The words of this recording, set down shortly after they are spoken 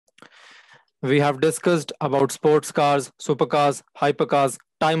We have discussed about sports cars, supercars, hypercars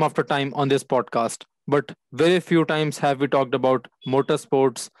time after time on this podcast, but very few times have we talked about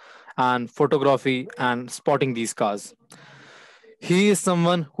motorsports and photography and spotting these cars. He is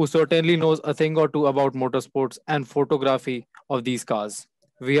someone who certainly knows a thing or two about motorsports and photography of these cars.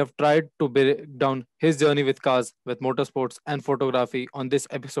 We have tried to break down his journey with cars, with motorsports and photography on this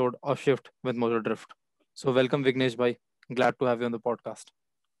episode of Shift with Motor Drift. So, welcome Vignesh Bhai. Glad to have you on the podcast.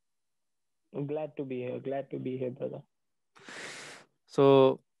 Glad to be here. Glad to be here, brother.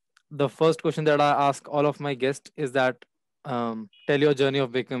 So, the first question that I ask all of my guests is that tell your journey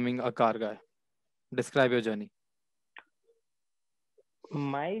of becoming a car guy. Describe your journey.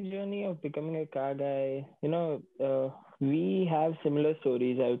 My journey of becoming a car guy, we have similar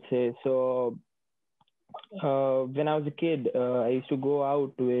stories, I would say. When I was a kid, I used to go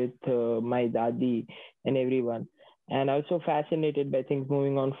out with my dadi and everyone. And I was so fascinated by things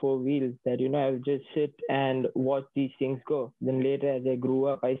moving on four wheels that, I would just sit and watch these things go. Then later, as I grew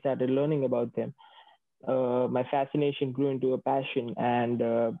up, I started learning about them. My fascination grew into a passion, and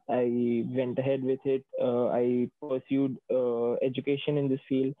I went ahead with it. I pursued education in this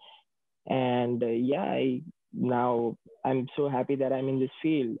field, and yeah, now I'm so happy that I'm in this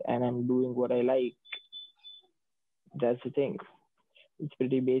field and I'm doing what I like. That's the thing. It's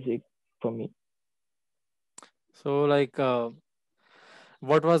pretty basic for me. So,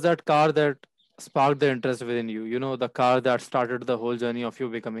 what was that car that sparked the interest within you? You know, the car that started the whole journey of you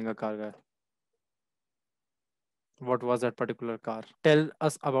becoming a car guy. What was that particular car? Tell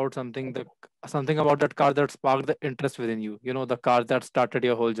us about something about that car that sparked the interest within you. You know, the car that started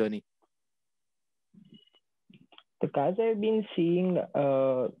your whole journey. The cars I've been seeing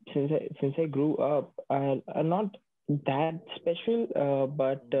since I grew up are not that special,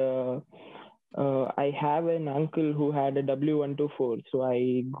 but I have an uncle who had a W124, so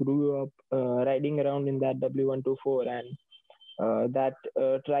I grew up riding around in that W124, and that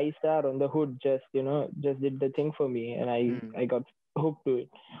TriStar on the hood just did the thing for me, and Hmm. I got hooked to it.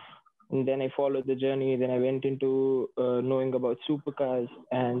 And then I followed the journey. Then I went into knowing about supercars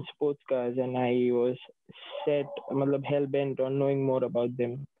and sports cars, and I was hell bent on knowing more about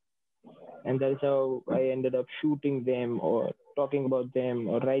them. And that's how I ended up shooting them, or talking about them,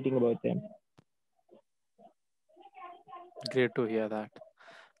 or writing about them. Great to hear that.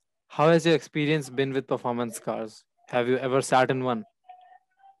 How has your experience been with performance cars? Have you ever sat in one?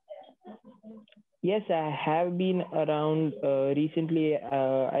 Yes, I have been around recently.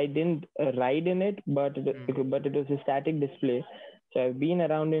 I didn't ride in it, Hmm. but it was a static display. So I've been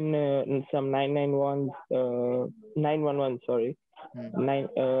around in some 991, 911, sorry, Hmm.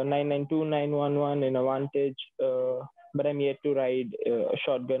 992, 911 in a Vantage, but I'm yet to ride a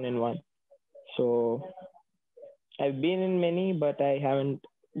shotgun in one. So I've been in many, but I haven't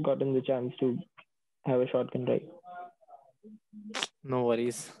gotten the chance to have a shotgun ride. No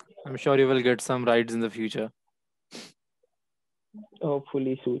worries. I'm sure you will get some rides in the future.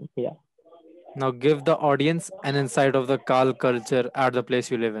 Hopefully soon. Yeah. Now, give the audience an insight of the car culture at the place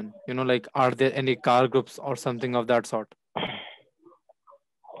you live in. You know, like, are there any car groups or something of that sort?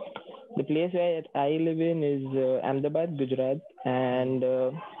 The place where I live in is Ahmedabad, Gujarat, Hmm.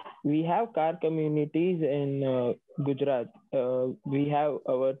 and we have car communities in Gujarat. We have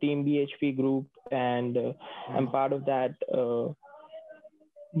our Team BHP group, and I'm Hmm. part of that.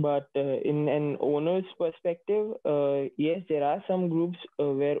 But in an owner's perspective, yes, there are some groups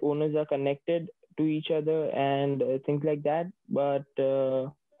where owners are connected to each other and things like that. But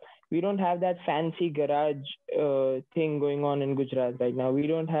we don't have that fancy garage thing going on in Gujarat right now. We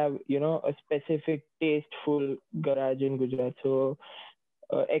don't have, a specific tasteful garage in Gujarat. So,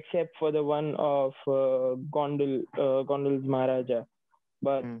 except for the one of Gondal's Maharaja,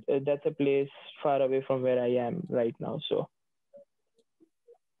 but Hmm. that's a place far away from where I am right now. So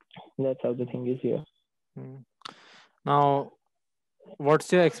that's how the thing is here. Hmm. Now,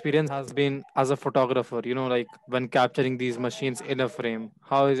 what's your experience has been as a photographer? You know, like when capturing these machines in a frame.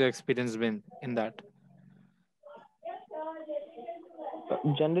 How has your experience been in that?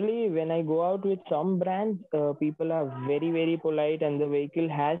 Generally, when I go out with some brands, people are very, very polite, and the vehicle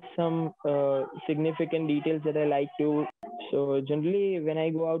has some significant details that I like to. So, generally, when I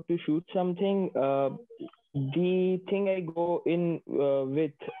go out to shoot something, the thing I go in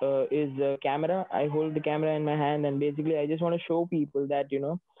with is the camera. I hold the camera in my hand, and basically, I just want to show people that,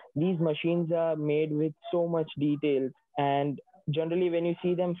 these machines are made with so much details. And generally, when you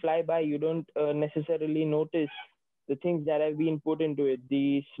see them fly by, you don't necessarily notice the things that have been put into it,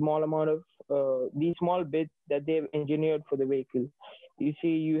 the small amount of the small bits that they've engineered for the vehicle. you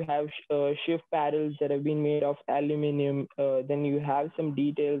see, you have shift paddles that have been made of aluminum. Then you have some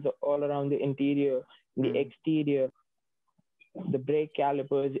details all around the interior, the Hmm. exterior, the brake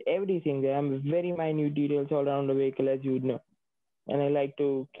calipers, everything. There are very minute details all around the vehicle, as you would know. And I like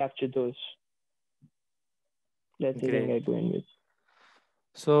to capture those. That's the thing Great. I go in with.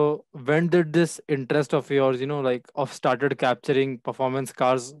 So when did this interest of yours, like of started capturing performance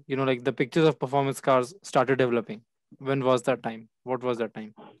cars, like the pictures of performance cars started developing? When was that time? What was that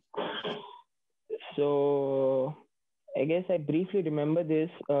time? So I guess I briefly remember this.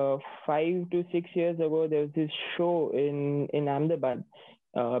 5 to 6 years ago, there was this show in Ahmedabad.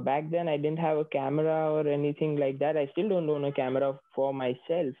 Back then, I didn't have a camera or anything like that. I still don't own a camera for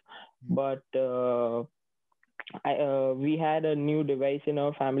myself, Hmm. but we had a new device in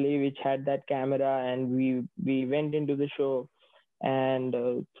our family which had that camera, and we went into the show, and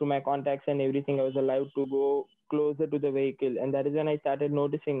through my contacts and everything, I was allowed to go closer to the vehicle, and that is when I started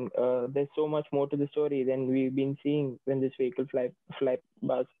noticing there's so much more to the story than we've been seeing when this vehicle fly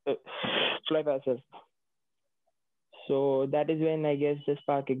past us. So that is when I guess the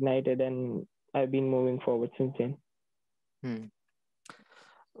spark ignited, and I've been moving forward since then. Hmm.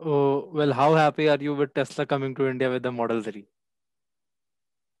 Oh, well, how happy are you with Tesla coming to India with the Model 3?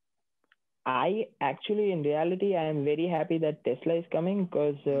 I actually, in reality, I am very happy that Tesla is coming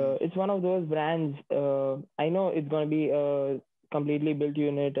because Hmm. it's one of those brands. I know it's going to be a completely built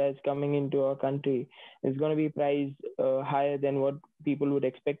unit as coming into our country. It's going to be priced higher than what people would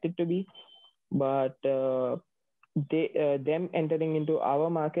expect it to be. But them entering into our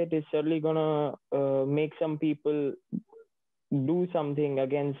market is certainly going to make some people do something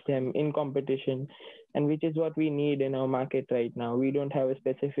against them in competition, and which is what we need in our market right now. We don't have a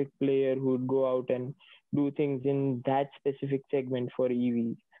specific player who would go out and do things in that specific segment for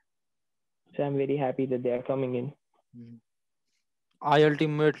EVs. So I'm very happy that they are coming in. Hmm. I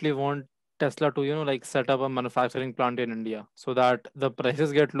ultimately want Tesla to, like set up a manufacturing plant in India so that the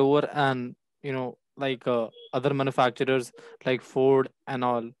prices get lower and, like other manufacturers like Ford and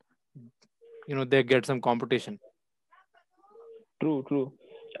all, they get some competition. True, true.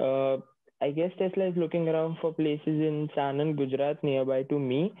 uh, I guess Tesla is looking around for places in Sanand, Gujarat, nearby to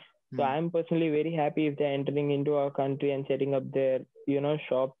me. So Hmm. I'm personally very happy if they're entering into our country and setting up their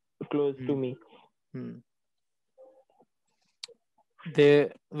shop close to Hmm. me. Hmm. They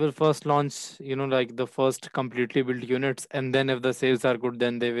will first launch, like the first completely built units, and then if the sales are good,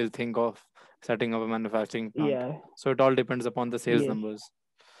 then they will think of setting up a manufacturing plant. Yeah. So it all depends upon the sales Yes. numbers.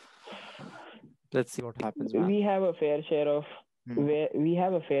 Let's see what happens, man. we have a fair share of Hmm. where we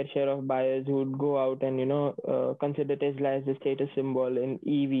have a fair share of buyers who would go out and consider Tesla as a status symbol in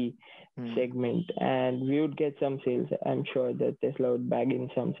EV Hmm. segment, and we would get some sales. I'm sure that Tesla would bag in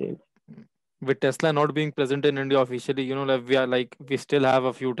some sales. Hmm. With Tesla not being present in India officially, like we still have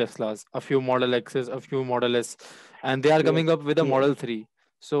a few Teslas, a few Model X's, a few Model S, and they are Yes, coming up with a yes, Model 3.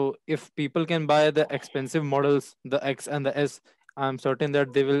 So if people can buy the expensive models, the X and the S, I'm certain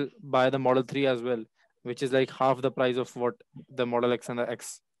that they will buy the Model 3 as well, which is like half the price of what the Model X and the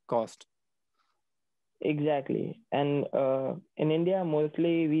X cost. exactly. And in India,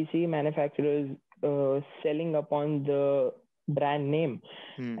 mostly we see manufacturers selling upon the brand name.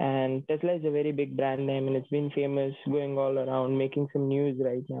 Hmm. And Tesla is a very big brand name, and it's been famous, going all around, making some news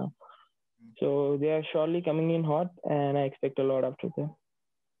right now. So they are surely coming in hot, and I expect a lot after them.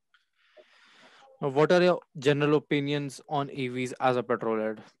 Now, what are your general opinions on EVs as a petrol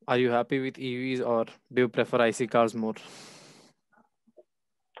head? Are you happy with EVs or do you prefer IC cars more?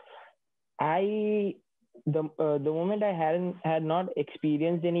 I the moment I hadn't had not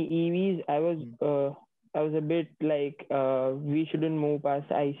experienced any EVs, Hmm. I was a bit like we shouldn't move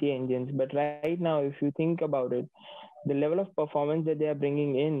past IC engines. But right now, if you think about it, the level of performance that they are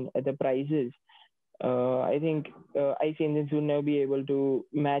bringing in at the prices, I think IC engines will never be able to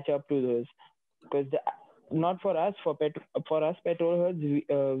match up to those, because not for us, for us petrol heads,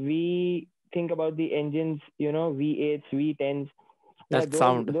 we think about the engines, V8s, V10s. Yeah, That those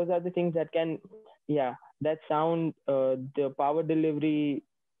sound. those are the things that can, yeah, that sound, the power delivery,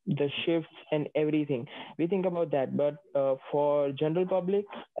 the shifts and everything. We think about that, but for general public,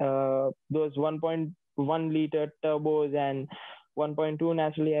 those 1.1 liter turbos and 1.2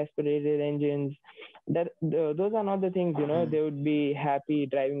 naturally aspirated engines, those are not the things Hmm. they would be happy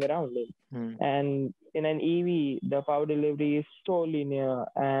driving around in. Hmm. And in an EV, the power delivery is so linear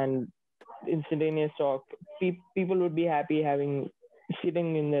and instantaneous torque. People would be happy having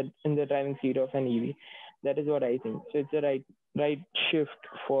sitting in the driving seat of an EV. That is what I think. So it's the right shift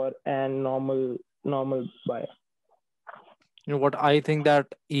for a normal buyer. What I think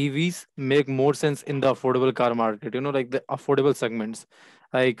that EVs make more sense in the affordable car market, like the affordable segments,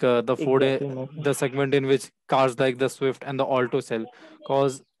 like Exactly, my friend. the segment in which cars like the Swift and the Alto sell,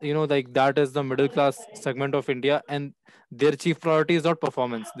 cause like that is the middle class segment of India, and their chief priority is not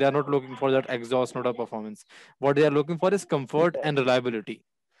performance. They are not looking for that exhaust, not a performance. What they are looking for is comfort and Exactly. reliability.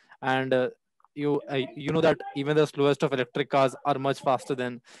 And you know that even the slowest of electric cars are much faster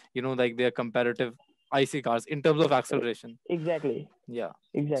than like their comparative IC cars in terms of Eh, acceleration. Exactly. Yeah.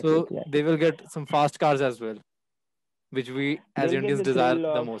 Exactly. So Exactly. they will get some fast cars as well, which we as They'll get Indians the desire thrill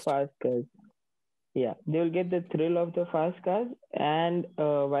the of most. fast cars. Yeah, they'll get the thrill of the fast cars, and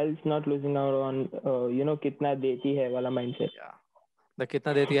whilst not losing out on kitna deti hai wala mindset. Yeah. The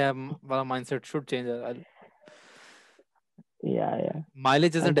kitna deti hai wala mindset should change. Yeah, yeah.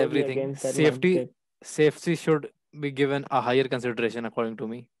 Mileage I'm isn't totally everything. against that mindset. Safety should be given a higher consideration according to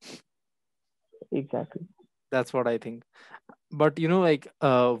me. Exactly. That's what I think. But like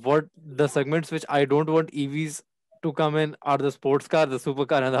what the segments which I don't want EVs to come in are the sports car, the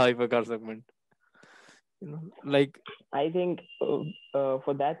supercar, and the hypercar segment. Like I think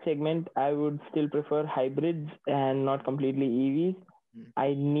for that segment, I would still prefer hybrids and not completely EVs. mm,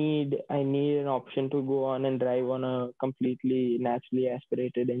 I need an option to go on and drive on a completely naturally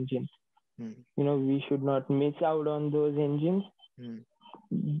aspirated engine. mm, We should not miss out on those engines. mm.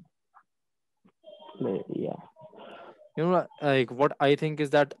 Yeah, Like what I think is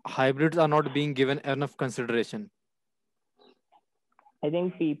that hybrids are not being given enough consideration I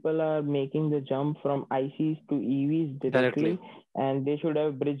think people are making the jump from ICs to EVs directly. directly, and they should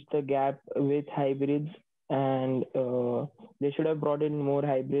have bridged the gap with hybrids, and they should have brought in more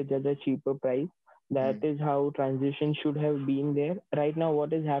hybrids at a cheaper price. That Mm, is how transition should have been there. Right now,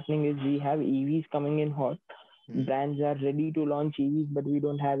 what is happening is we have EVs coming in hot. mm, Brands are ready to launch EVs, but we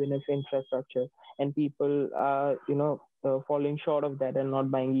don't have enough infrastructure, and people are, falling short of that and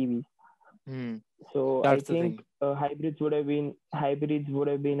not buying EVs. mm. So I That's the think thing. hybrids would have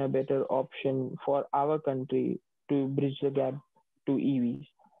been a better option for our country to bridge the gap to EVs.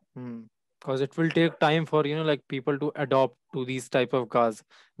 Because it will take time for like people to adopt to these type of cars.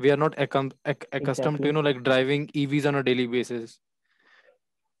 We are not accustomed to Exactly, like driving EVs on a daily basis.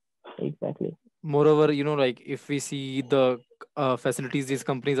 exactly. Moreover, like if we see the facilities these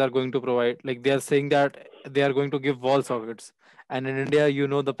companies are going to provide, like they are saying that they are going to give wall sockets, and in India,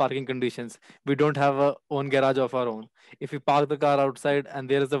 the parking conditions, we don't have a own garage of our own. If we park the car outside and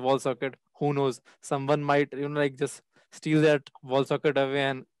there is a wall socket, who knows, someone might like just steal that wall socket away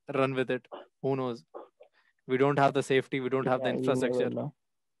and run with it. Who knows? We don't have the safety, we don't have the Yeah, you never infrastructure. know.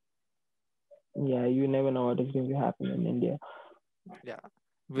 Yeah, you never know what is going to happen in India. Yeah,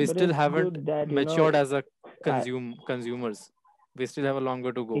 we But still it's haven't good that matured as a I, consumers. We still have a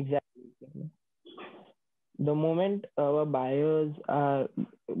longer to go. exactly. The moment our buyers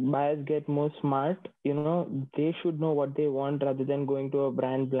get more smart, they should know what they want rather than going to a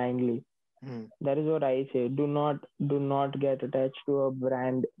brand blindly. Hmm. That is what I say. Do not get attached to a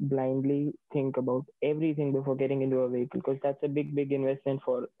brand blindly. Think about everything before getting into a vehicle, because that's a big investment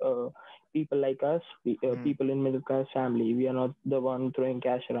for people like us, Hmm. people in middle class family. We are not the one throwing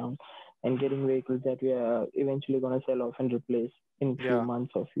cash around and getting vehicles that we are eventually going to sell off and replace in few Yeah.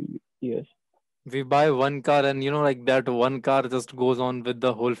 months or few years. We buy one car and like that one car just goes on with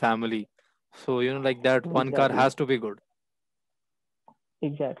the whole family. So like that one car Exactly, has to be good.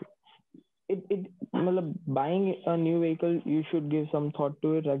 exactly. Matlab, buying a new vehicle, you should give some thought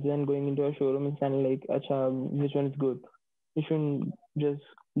to it rather than going into a showroom and saying like, "Acha, which one is good?" You shouldn't just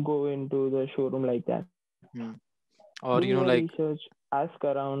go into the showroom like that. Hmm. Do your Or research, like, ask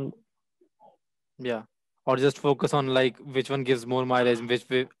around. yeah, or just focus on like which one gives more mileage, which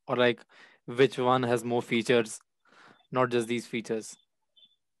way, or like which one has more features, not just these features.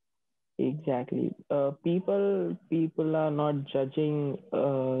 Exactly. People are not judging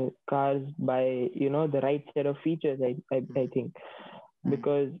cars by the right set of features. I Hmm. think, Hmm.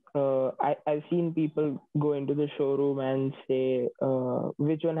 because I've seen people go into the showroom and say,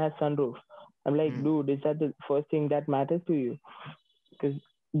 which one has sunroof. I'm like, Hmm. dude, is that the first thing that matters to you? Because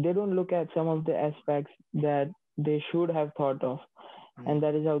they don't look at some of the aspects that they should have thought of, Hmm. and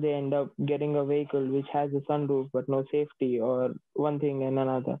that is how they end up getting a vehicle which has a sunroof but no safety, or one thing and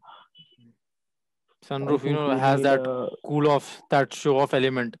another. I Sunroof, think we has need that a cool off, that show off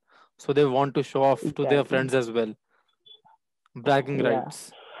element. So they want to show off to their exactly. friends as well. Bragging Yeah.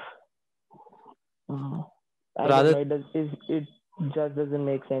 rights. Mhm. I don't Rather, know. It just doesn't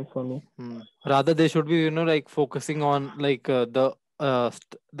make sense for me. rather they should be, like focusing on like the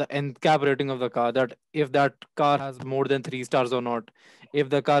NCAP rating of the car. That if that car has more than 3 stars or not. If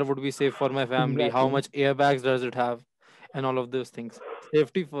the car would be safe for my family. How Exactly. much airbags does it have? and all of those things.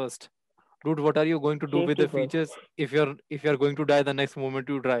 Safety first. Dude, what are you going to do with Safety the first. features if you're going to die the next moment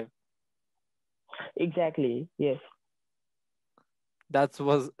you drive? Exactly. Yes. That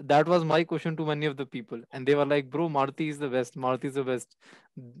was my question to many of the people, and they were like, "Bro, Maruti is the best. Maruti is the best.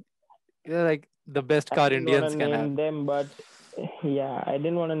 Yeah, like the best I car didn't want to Indians can have." name them, but yeah, I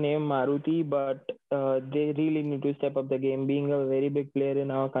didn't want to name Maruti, but they really need to step up the game. Being a very big player in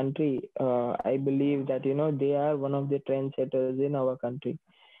our country, I believe that they are one of the trendsetters in our country,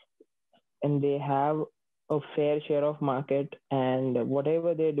 and they have a fair share of market, and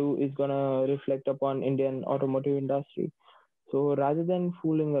whatever they do is gonna reflect upon Indian automotive industry. So rather than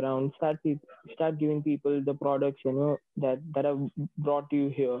fooling around, start giving people the products that have brought you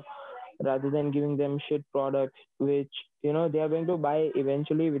here, rather than giving them shit products which they are going to buy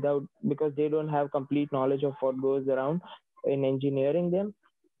eventually without, because they don't have complete knowledge of what goes around in engineering them.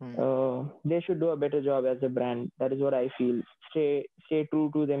 Hmm. They should do a better job as a brand. That is what I feel. Stay true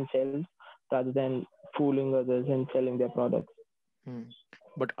to themselves rather than fooling others and selling their products. Hmm.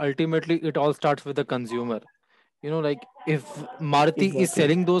 But ultimately, it all starts with the consumer. Like if Maruti is Exactly.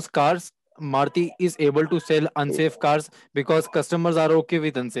 selling those cars, Maruti is able to sell unsafe cars because customers are okay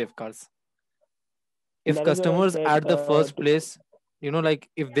with unsafe cars. If That is what I customers said. at the first place, like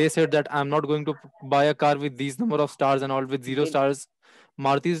if they said that I'm not going to buy a car with these number of stars and all with zero They stars,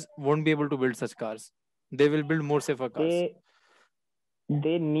 Marutis won't be able to build such cars. They will build more safer cars. they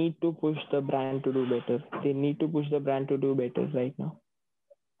they need to push the brand to do better. They need to push the brand to do better right now.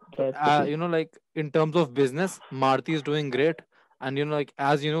 So, That's the case. like in terms of business, Maruti is doing great. And, like,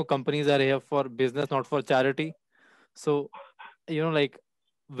 as companies are here for business, not for charity. So, like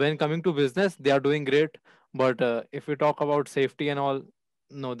when coming to business, they are doing great. But if we talk about safety and all,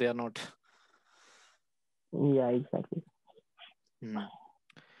 no, they are not. Yeah, exactly. Hmm.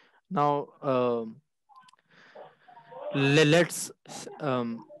 Now, let's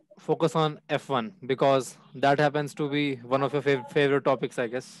focus on F1 because that happens to be one of your favorite topics, I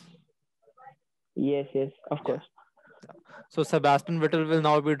guess. Yes, yes, of Yeah. course. Yeah. So Sebastian Vettel will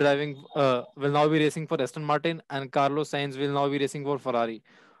now be racing for Aston Martin, and Carlos Sainz will now be racing for Ferrari.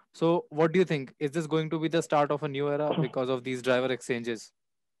 So, what do you think? Is this going to be the start of a new era because of these driver exchanges?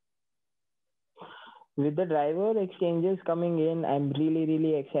 With the driver exchanges coming in, I'm really,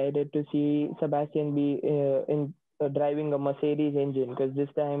 really excited to see Sebastian be in driving a Mercedes engine, because this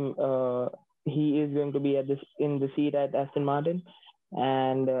time he is going to be in the seat at Aston Martin,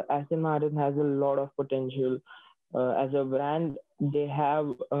 and Aston Martin has a lot of potential. As a brand, they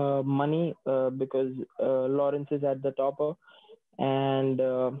have money because Lawrence is at the topper, and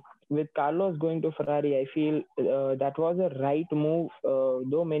with Carlos going to Ferrari, I feel that was a right move.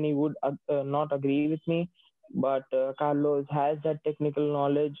 Though many would not agree with me, but Carlos has that technical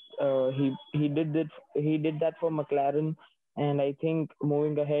knowledge. He did that for McLaren, and I think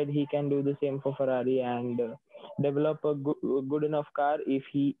moving ahead, he can do the same for Ferrari and develop a good enough car if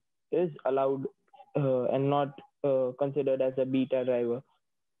he is allowed and not considered as a beta driver.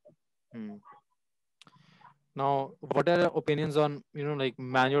 Hmm. Now, what are your opinions on like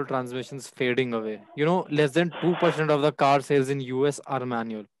manual transmissions fading away? Less than 2% of the car sales in US are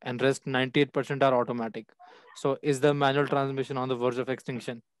manual, and rest 98% are automatic. So, is the manual transmission on the verge of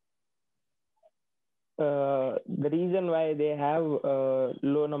extinction? The reason why they have a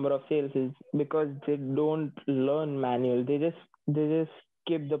low number of sales is because they don't learn manual. They just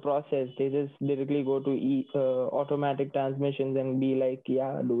skip the process. They just directly go to automatic transmissions and be like,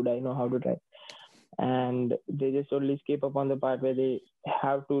 yeah, dude, I know how to drive. And they just only skip upon the part where they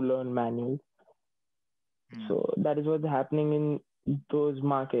have to learn manual. Hmm. So that is what's happening in those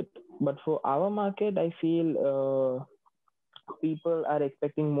market. But for our market, I feel people are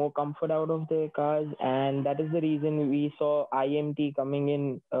expecting more comfort out of their cars, and that is the reason we saw IMT coming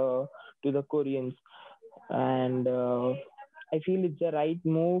in to the Koreans. And I feel it's a right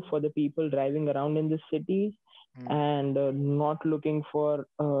move for the people driving around in the cities Hmm. and not looking for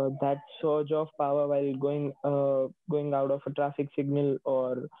that surge of power while going out of a traffic signal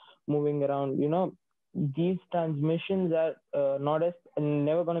or moving around. These transmissions are not as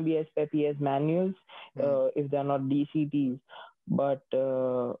never going to be as peppy as manuals Hmm. if they're not DCTs. But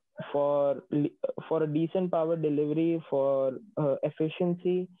for for a decent power delivery, for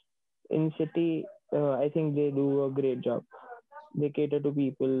efficiency in city, I think they do a great job. They cater to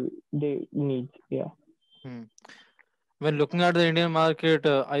people they needs. Yeah. Hmm. When looking at the Indian market,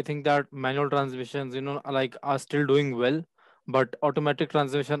 I think that manual transmissions, like are still doing well, but automatic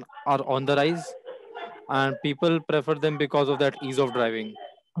transmission are on the rise, and people prefer them because of that ease of driving.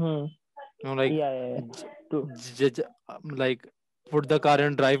 Hmm. Like Yeah, yeah, yeah. j- True. like put the car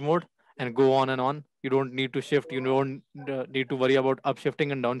in drive mode and go on and on. You don't need to shift. You don't need to worry about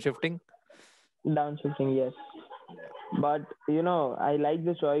upshifting and downshifting. Downshifting, yes. But I like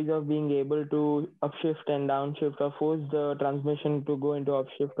the choice of being able to upshift and downshift or force the transmission to go into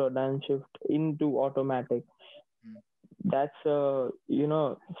upshift or downshift into automatic. Mm. That's a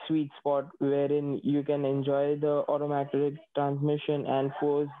sweet spot wherein you can enjoy the automatic transmission and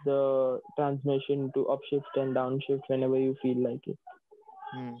force the transmission to upshift and downshift whenever you feel like it.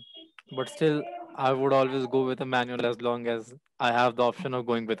 Mm. But still, I would always go with a manual as long as I have the option of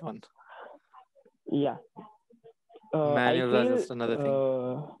going with one. Yeah, I Manuals are feel just another thing.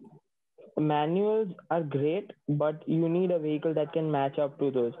 manuals are great, but you need a vehicle that can match up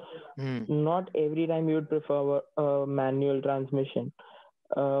to those. Hmm. Not every time you would prefer a manual transmission.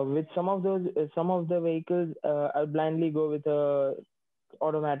 With some of the vehicles, I'll blindly go with a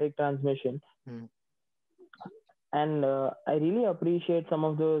automatic transmission. Hmm. And I really appreciate some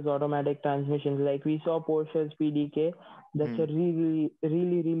of those automatic transmissions. Like we saw Porsche's PDK, that's Hmm. a really,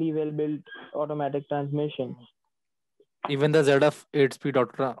 really, really well built automatic transmission. Hmm. Even the ZF 8-speed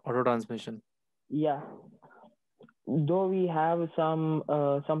auto transmission. Yeah, though we have some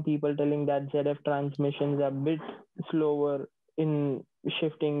people telling that ZF transmissions are a bit slower in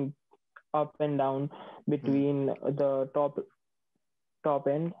shifting up and down Hmm. between the top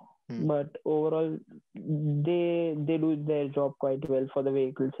end, Hmm. but overall they do their job quite well for the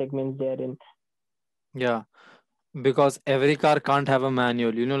vehicle segments they're in. Yeah, because every car can't have a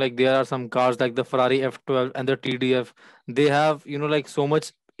manual. Like there are some cars like the Ferrari F12 and the TDF. They have, like so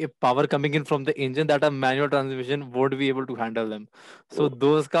much power coming in from the engine that a manual transmission won't be able to handle them. So Oh,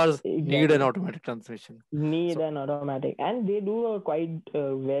 those cars need an exactly. automatic transmission. Need So, an automatic, and they do a quite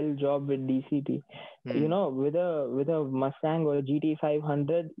well job with DCT. hmm, With a Mustang or a GT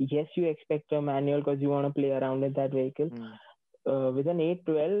 500, yes, you expect a manual because you want to play around with that vehicle. hmm, With an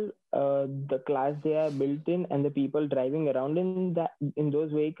 812, the class they are built in and the people driving around in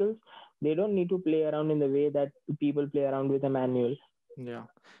those vehicles, they don't need to play around in the way that people play around with a manual. yeah.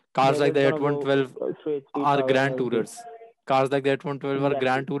 Cars They're like the just gonna go 812 straight speed, are power, and grand everything. tourers. Cars like the 812 are Exactly,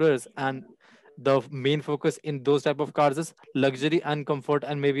 grand tourers, and the main focus in those type of cars is luxury and comfort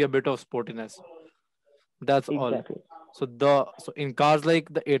and maybe a bit of sportiness. That's all. exactly. So in cars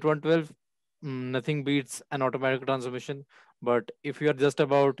like the 8112, nothing beats an automatic transmission. But if you are just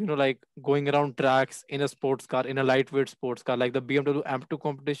about like going around tracks in a sports car, in a lightweight sports car like the BMW AMP2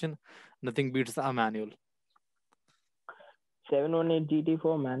 competition, nothing beats a manual. 718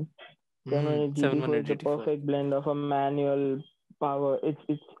 GT4, man. 718 GT4 is 718 the GT4. perfect blend of a manual power.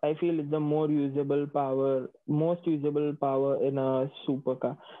 It's I feel it's the most usable power in a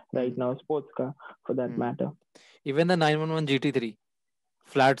supercar right Hmm. now, sports car for that Hmm. matter. Even the 911 GT3,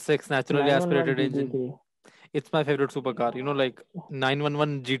 flat six, naturally 911 aspirated engine. GT3. It's my favorite supercar. Like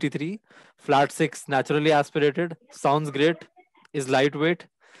 911 GT3, flat six, naturally aspirated, sounds great, is lightweight,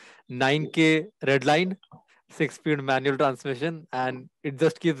 9K red line, 6-speed manual transmission, and it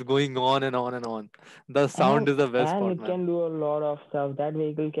just keeps going on and on and on. The sound and is the best and part, it man. can do a lot of stuff. That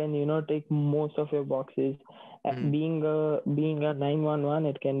vehicle can tick most of your boxes. Hmm. Being a 911,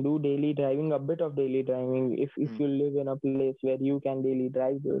 it can do daily driving, a bit of daily driving if Hmm. you live in a place where you can daily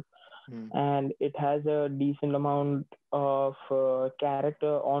drive this. Hmm. And it has a decent amount of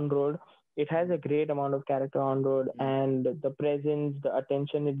character on road. It has a great amount of character on road, Hmm. and the presence, the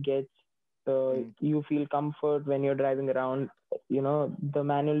attention it gets. Hmm. You feel comfort when you're driving around. The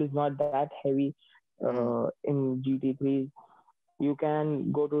manual is not that heavy Hmm. in GT3. You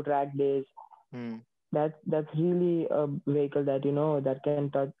can go to track days. Hmm. That's really a vehicle that that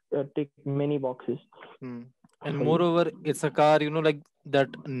can tick many boxes Hmm. for And you. moreover, it's a car, like that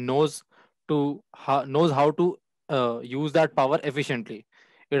knows how to use that power efficiently.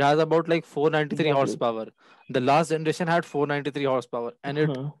 It has about like 493 Exactly. horsepower. The last generation had 493 horsepower, and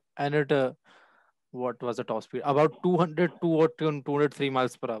it what was the top speed? About 202 or 203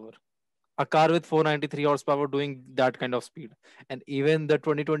 miles per hour. A car with 493 horsepower doing that kind of speed. And even the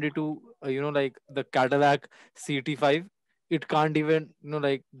 2022, like the Cadillac CT5, it can't even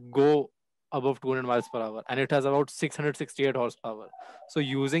like go above 200 miles per hour, and it has about 668 horsepower. So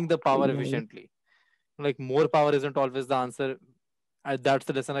using the power Exactly. efficiently, like more power isn't always the answer. That's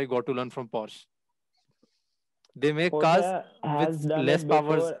the lesson I got to learn from Porsche. They make cars Porsche has with done less it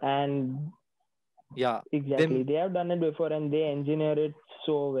powers. before, and Yeah, exactly, then they have done it before, and they engineer it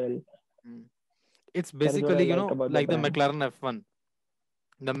so well. it's That is what I basically like about the like the brand. McLaren F1.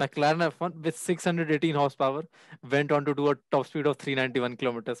 The McLaren F1 with 618 horsepower went on to do a top speed of 391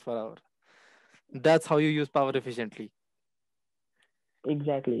 kilometers per hour. That's how you use power efficiently.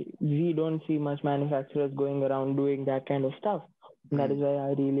 Exactly. We don't see much manufacturers going around doing that kind of stuff. That Hmm. is why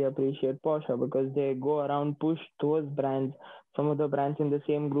I really appreciate Porsche because they go around push those brands, some of the brands in the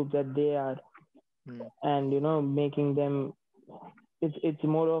same group that they are, Hmm. and making them. It's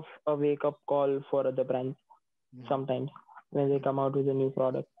more of a wake up call for other brands Hmm. sometimes when they Hmm. come out with a new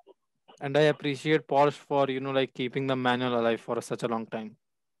product. And I appreciate Porsche for, like keeping the manual alive for such a long time.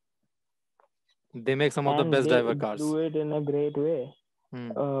 They make some of the And best driver they cars. do it in a great way.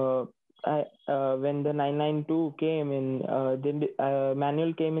 Hmm. uh, when the 992 came in,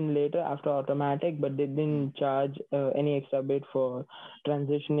 manual came in later after automatic, but they Hmm. didn't charge any extra bit for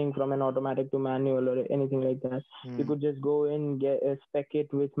transitioning from an automatic to manual or anything like that. You Hmm. could just go in, get spec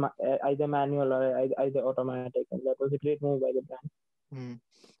it with either manual or either automatic, and that was a great move by the brand, Hmm.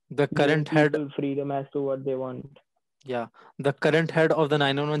 The giving current head, people freedom as to what they want. yeah, the current head of the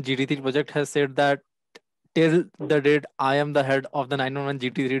 911 GT3 project has said that till the date I am the head of the 911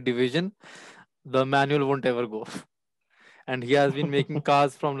 GT3 division, the manual won't ever go. And he has been making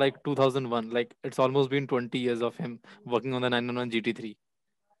cars from like 2001. Like it's almost been 20 years of him working on the 911 GT3.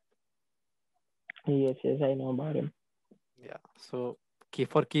 Yes, yes, I know about him. Yeah. So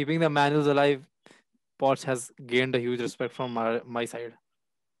for keeping the manuals alive, Porsche has gained a huge respect from my side.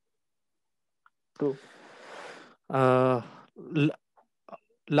 True. Uh, l-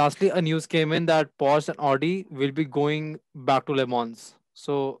 Lastly, a news came in that Porsche and Audi will be going back to Le Mans.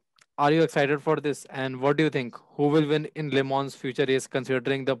 So, are you excited for this? And what do you think? Who will win in Le Mans future race,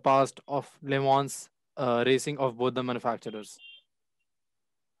 considering the past of Le Mans racing of both the manufacturers?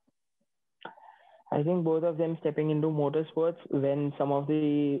 I think both of them stepping into motorsports when some of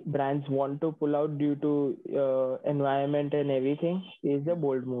the brands want to pull out due to environment and everything is a Mm,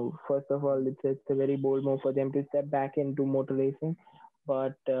 bold move. First of all, mm, it's a very bold move for them to step back into motor racing,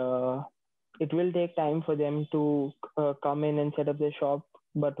 but it will take time for them to come in and set up their shop.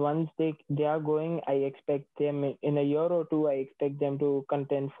 But once they are going, I expect them in a year or two. I expect them to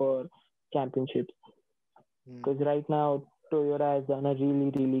contend for championships mm, because right now Toyota has done a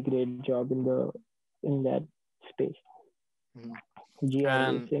really great job in that space. mm. GR And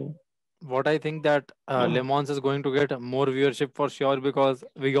Racing. what I think that Le Mans is going to get more viewership for sure because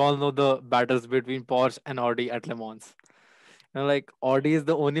we all know the battles between Porsche and Audi at Le Mans. Like Audi is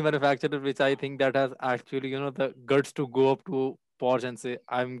the only manufacturer which I think that has actually, the guts to go up to Porsche and say,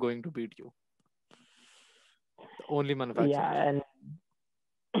 "I'm going to beat you." The only manufacturer. Yeah,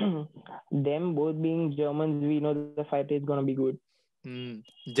 and them both being Germans, we know the fight is gonna be good. Mm.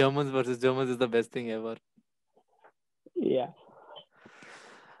 Germans versus Germans is the best thing ever. Yeah,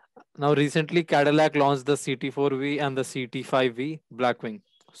 Now, recently, Cadillac launched the CT4V and the CT5V Blackwing,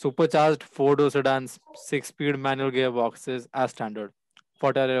 supercharged four-door sedans, six-speed manual gearboxes as standard.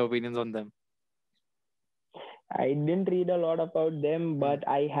 What are your opinions on them? I didn't read a lot about them, Hmm. but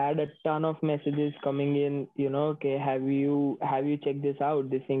I had a ton of messages coming in. Okay, have you checked this out?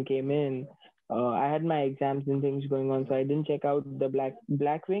 This thing came in. I had my exams and things going on, so I didn't check out the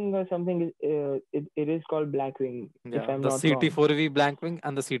Blackwing or something. It is called Blackwing, if Yeah, I'm the not wrong. CT4V Blackwing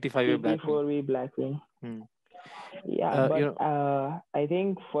and the CT5V Blackwing. CT4V Blackwing. Hmm. Yeah, Uh, you but know, I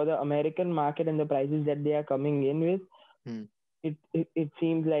think for the American market and the prices that they are coming in with, hmm, it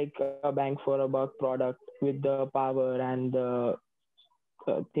seems like a bang for a buck product with the power and the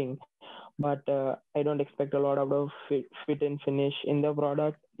thing. But I don't expect a lot out of fit and finish in the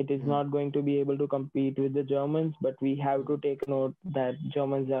product. It is hmm, not going to be able to compete with the Germans, but we have hmm, to take note that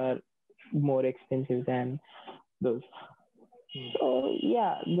Germans are more expensive than those. hmm, So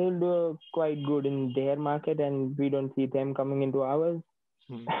yeah, they'll do quite good in their market, and we don't see them coming into ours.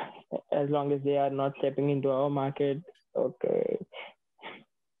 hmm. As long as they are not stepping into our market, okay.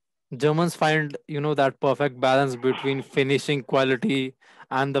 Germans find, that perfect balance between finishing quality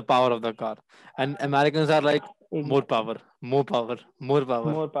and the power of the car. And Americans are like, more Exactly. power, more power, more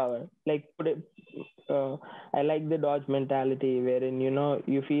power. More power. Like uh, I like the Dodge mentality, wherein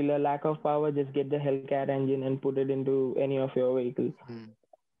you feel a lack of power, just get the Hellcat engine and put it into any of your vehicles. Hmm.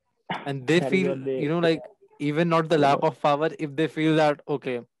 And they That is feel, what they like even not the all lack about. of power, if they feel that,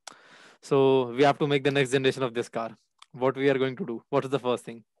 okay, so we have to make the next generation of this car. What we are going to do? What is the first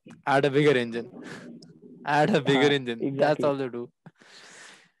thing? Add a bigger engine. Add a bigger engine. That's Exactly. all they do.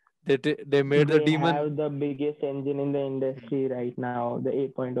 They made the They demon. have the biggest engine in the Hmm. industry right now, the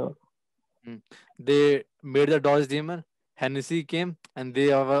 8.0. Mm. They made the Dodge Demon. Hennessy came and they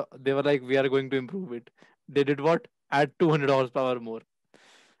were like, we are going to improve it. They did what? Add 200 horsepower more.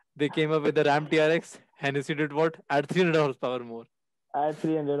 They came up with the Ram TRX. Hennessy did what? Add 300 horsepower more. At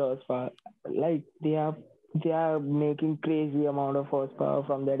 300 horsepower. Like they are making crazy amount of horsepower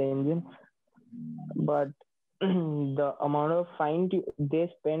from that engine, but the amount of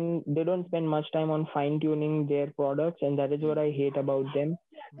they don't spend much time on fine tuning their products, and that is what Mm, I hate about them.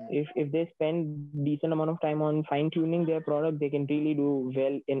 mm, If they spend decent amount of time on fine tuning their product, they can really do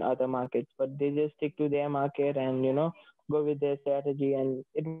well in other markets, but they just stick to their market and go with their strategy, and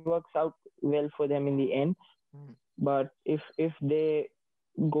it works out well for them in the end. mm, But if they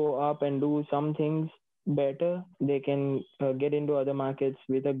go up and do some things better, they can get into other markets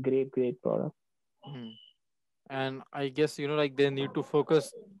with a great product. mm. And I guess like they need to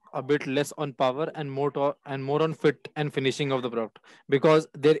focus a bit less on power and more on fit and finishing of the product, because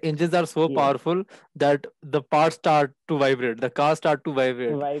their engines are so Yeah, powerful that the parts start to vibrate, the car start to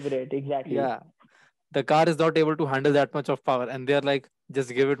vibrate. vibrate exactly. Yeah, the car is not able to handle that much of power, and they're like,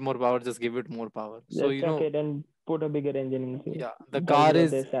 just give it more power, just give it more power. So Just chuck it and put a bigger engine into it. yeah, That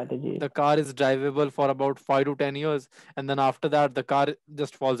is what their strategy is. the car is drivable for about 5 to 10 years, and then after that the car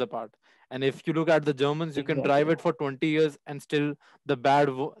just falls apart. And if you look at the Germans, you can drive Exactly. it for 20 years and still the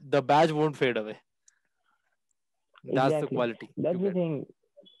badge won't fade away. That's the Exactly. quality you That's the get. thing.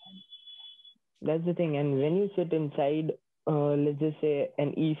 That's the thing. And when you sit inside, let's just say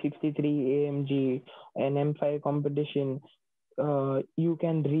an E63 AMG, an M5 competition, you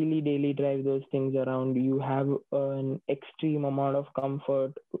can really daily drive those things around. You have an extreme amount of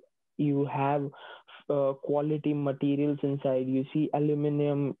comfort. You have quality materials inside. You see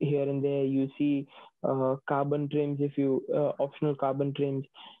aluminum here and there. You see carbon trims, if you optional carbon trims.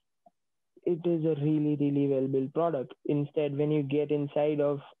 It is a really well built product. Instead, when you get inside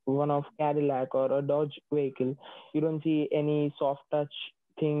of one of Cadillac or a Dodge vehicle, you don't see any soft touch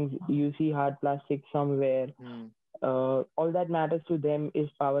things. You see hard plastic somewhere. Hmm. All that matters to them is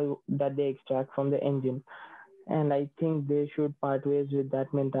power that they extract from the engine. And I think they should part ways with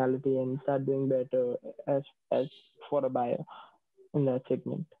that mentality and start doing better as for a buyer in that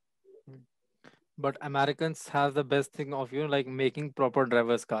segment. Hmm. But Americans have the best thing of like making proper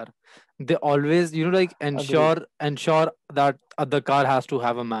driver's car. They always like Agreed. ensure that the car has to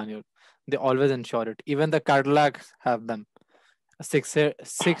have a manual. They always ensure it. Even the Cadillacs have them.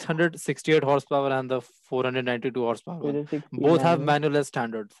 668 horsepower and the 492 horsepower With one. a six-speed Both have manual, manual as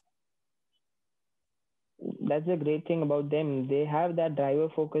standards. that's a great thing about them. They have that driver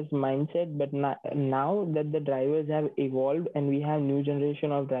focused mindset, but now that the drivers have evolved and we have new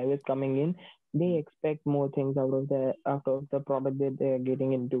generation of drivers coming in, they Mm, expect more things out of the product that they are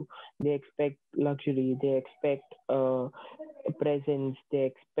getting into. They expect luxury, they expect presence, they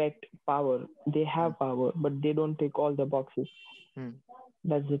expect power. They mm, have power, but they don't tick all the boxes. mm,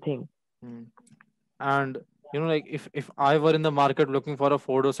 That's the thing. mm. And like if I were in the market looking for a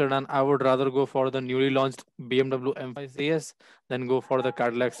four-door sedan, I would rather go for the newly launched BMW M5 CS than go for the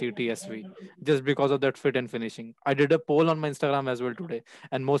Cadillac CT SV, just because of that fit and finishing. I did a poll on my Instagram as well today,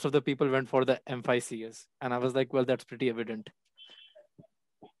 and most of the people went for the M5 CS, and I was like, well, that's pretty evident.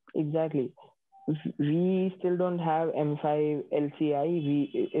 Exactly. We still don't have M5 LCI.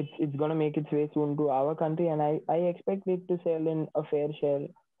 It's gonna make its way soon to our country, and I expect it to sell in a fair share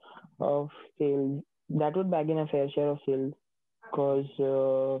of sales. That would bag in a fair share of sales because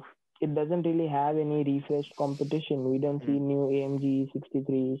it doesn't really have any refreshed competition. We don't see Mm. new AMG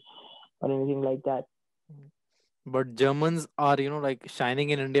 63 or anything like that. Mm. But Germans are, like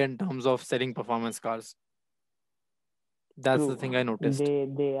shining in India in terms of selling performance cars. That's the True, thing I noticed.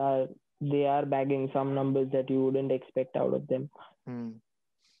 they are bagging some numbers that you wouldn't expect out of them. Mm.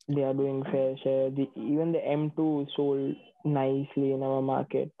 They are doing fair share. Even the M2 sold nicely in our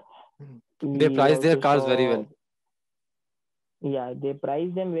market. Mm. They We price their also cars very well. saw, yeah, they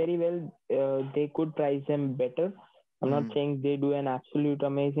price them very well. They could price them better. I'm not Mm. saying they do an absolute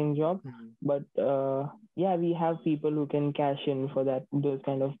amazing job, Mm. but yeah, we have people who can cash in for those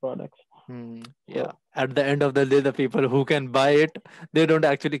kind of products. Mm. Yeah. So At the end of the day, the people who can buy it, they don't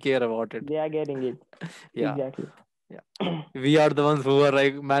actually care about it. they are getting it Yeah. exactly. Yeah. We are the ones who are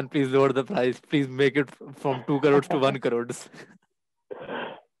like, man, please lower the price. Please make it from 2 crores to 1 crores.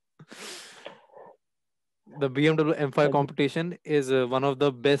 The BMW M5 That's competition is one of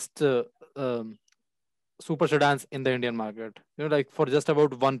the best um, super sedans in the Indian market. Like for just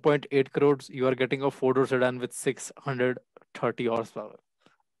about 1.8 crores, you are getting a four-door sedan with 630 horsepower.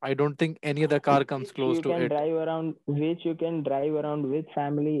 I don't think any other car comes which close you to can it. drive around which you can drive around with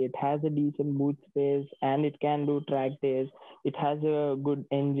family. It has a decent boot space and it can do track days. It has a good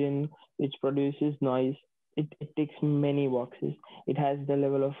engine which produces noise. It ticks many boxes. It has the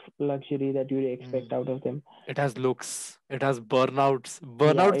level of luxury that you would expect Mm. out of them. It has looks. It has Yeah,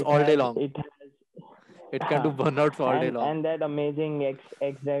 burnouts all day long. it It can do has burnouts all day long. and that amazing X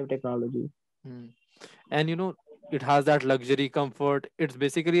drive technology. Mm. And it has that luxury comfort. It's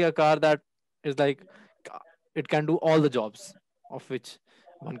basically a car that is like it can do all the jobs of which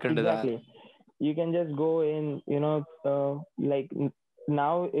one can desire. Exactly. You can just go in,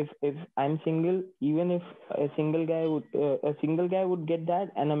 now if I'm single, even if a single guy would get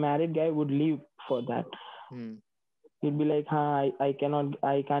that, and a married guy would leave for that. Hmm. He'd be like, huh, I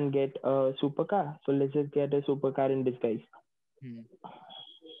can't get a supercar, so let's just get a supercar in disguise. Hmm.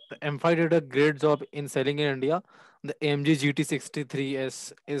 The M5 did a great job in selling in India. The AMG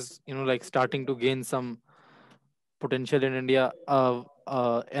GT63S is, like starting to gain some potential in India.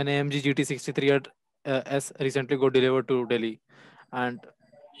 An AMG GT63 S recently got delivered to Delhi, and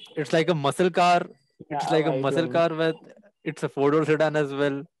it's like a muscle car. Yeah, It's a like a white muscle one. car with it's a four-door sedan as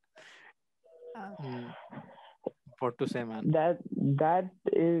well. Mm, what to say, man? That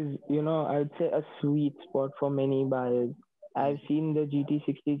is, I would say, a sweet spot for many buyers. Mm, I've seen the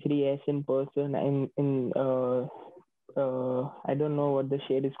GT63S in person in I don't know what the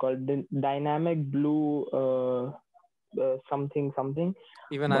shade is called, the dynamic blue, something something,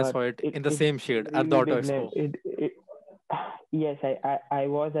 even I but saw it in the it's same shade at the really Auto big name. Expo. It Yes, I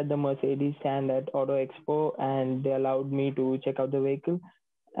was at the Mercedes stand at Auto Expo, and they allowed me to check out the vehicle,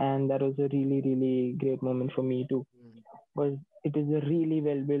 and that was a really really great moment for me too, Mm, because it is a really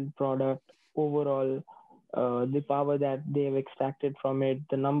well built product overall. The power that they have extracted from it,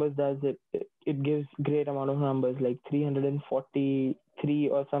 the numbers does it gives great amount of numbers like 343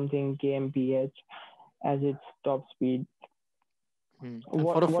 or something kmph as its top speed. And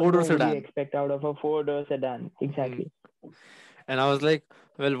for a What four-door more would you sedan. expect out of a four-door sedan? Mm. Exactly. And I was like,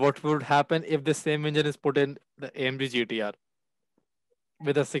 well, what would happen if the same engine is put in the AMG GTR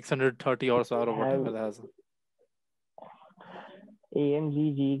with a 630 horsepower or Have whatever that has?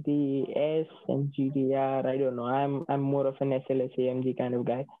 AMG GT and GTR. I don't know. I'm more of an SLS AMG kind of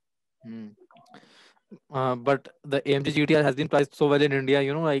guy. Mm. But the AMG GTR has been priced so well in India,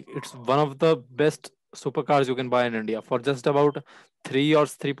 like it's one of the best supercars you can buy in India. For just about 3 or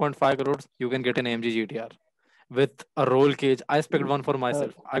 3.5 crores, you can get an AMG GTR with a roll cage. I expect one for Uh,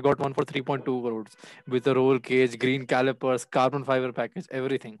 myself. I got one for 3.2 crores with a roll cage, green calipers, carbon fiber package,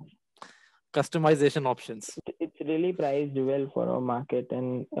 everything. Customization options. it's really priced well for our market,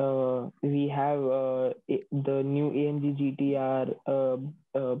 and we have the new AMG GTR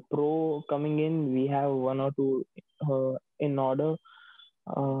Pro coming in. We have one or two in order.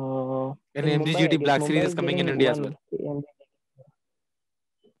 An In AMG Mumbai, I GT guess Black Series Mumbai is is coming in getting India as well. one AMG.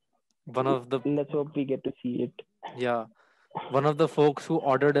 One of the Let's hope we get to see it. Yeah, one of the folks who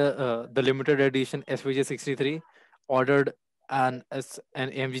ordered the limited edition SVJ63 ordered an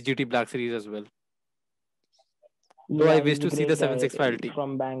AMG GT Black Series as well. Though I Yeah, wish he's a to see the great guy 765 LT.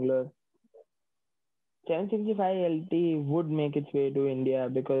 from Bangalore. 765 LT would make its way to India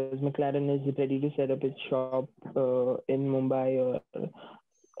because McLaren is ready to set up its shop in Mumbai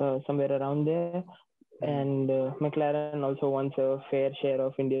or somewhere around there. Hmm, And McLaren also wants a fair share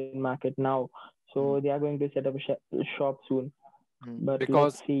of Indian market now. So they hmm, are going to set up a shop soon. But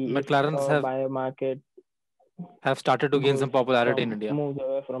let's because see if McLarens buyer market have started to gain goes some popularity in from India. moves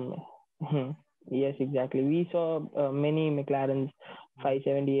away from. Hmm. Yes, exactly. We saw many McLarens Hmm,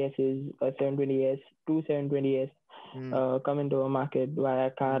 570Ss, 720S, two 720S hmm, come into a market via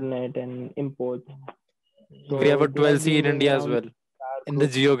hmm. Carnet and imports. We have So a they have 12C been in going India as around well our in the group.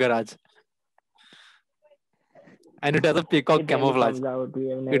 Geo Garage, and it has a peacock It rarely camouflage. comes out. We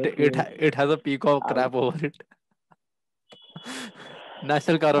have It never it seen ha- it has a peacock out. crab over it.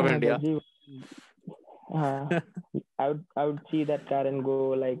 National car of The India. G. I would see that car and go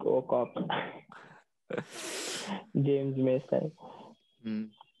like, oh cock, James May style. Hmm.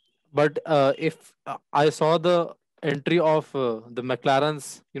 But if I saw the entry of the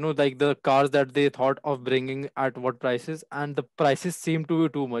McLarens, like the cars that they thought of bringing at what prices, and the prices seem to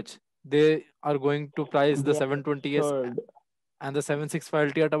be too much. They are going to price the They are 720S absurd. and the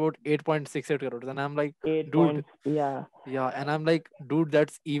 765LT at about 8.68 crores, and I'm like, Eight dude, points. Yeah, yeah, and I'm like, dude,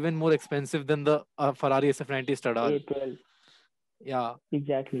 that's even more expensive than the Ferrari SF90 Stradale. 812. Yeah,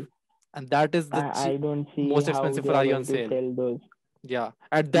 Exactly. and that is the I don't see most how expensive they are Ferrari on going to sale. sell those. Yeah,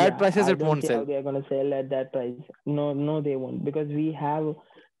 at that Yeah, prices I it don't won't see how sell. they are going to sell at that price. No, no, they won't, because we have.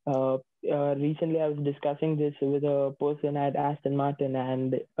 Uh, Recently, I was discussing this with a person at Aston Martin,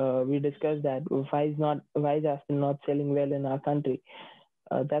 and we discussed that why is Aston not selling well in our country?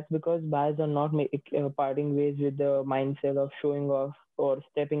 That's because buyers are not parting ways with the mindset of showing off or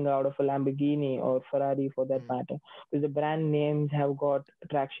stepping out of a Lamborghini or Ferrari for that Hmm. matter. Because the brand names have got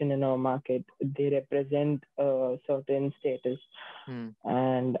traction in our market. They represent a certain status. Hmm.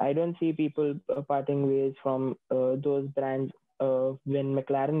 And I don't see people parting ways from those brands when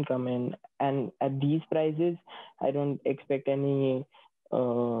McLaren come in. And at these prices, I don't expect any.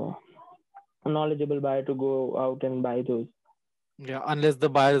 Uh, knowledgeable buyer to go out and buy those. Yeah, unless the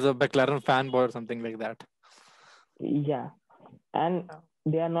buyer is a McLaren fanboy or something like that. Yeah, and Yeah.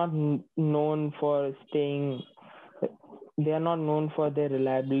 they are not known for staying. They are not known for their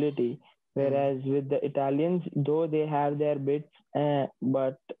reliability. Hmm. Whereas with the Italians, though they have their bits,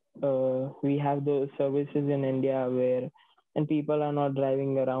 but we have those services in India where, and people are not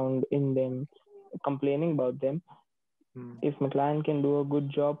driving around in them, complaining about them. Hmm. If McLaren can do a good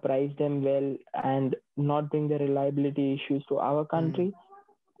job, price them well, and not bring the reliability issues to our Hmm. country,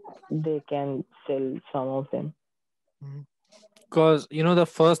 they can sell some of them. Hmm. Because the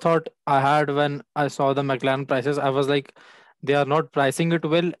first thought I had when I saw the McLaren prices, I was like, they are not pricing it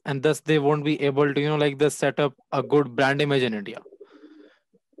well, and thus they won't be able to like this set up a good brand image in India.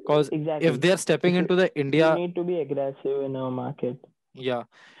 Because if Exactly. they are stepping If into the we India, need to be aggressive in our market. yeah,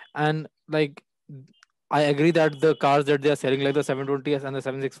 and like I agree that the cars that they are selling, like the 720S and the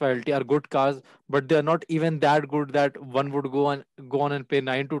 765LT, are good cars, but they are not even that good that one would go on and pay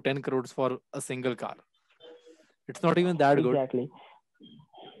 9 to 10 crores for a single car. It's not even that good. Exactly.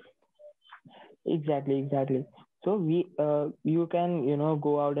 Exactly. So you can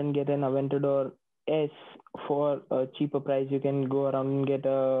go out and get an Aventador S for a cheaper price. You can go around and get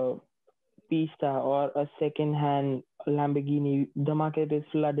a Pista or a second-hand Lamborghini. The market is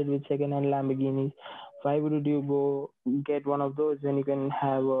flooded with second-hand Lamborghinis. Why would you go get one of those when you can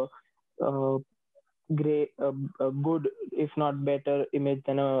have a great, a good, if not better, image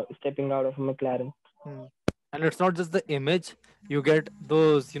than a stepping out of a McLaren? Hmm. And it's not just the image. You get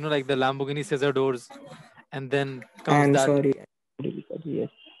those, like the Lamborghini Scissor doors, and then comes I'm that, sorry. Really sorry. Yes.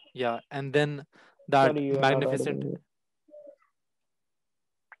 yeah, and then that Sorry, you are not magnificent, audible.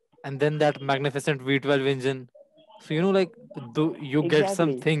 V12 engine. So like you get some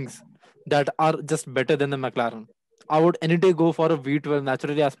Exactly. things that are just better than the McLaren. I would any day go for a V12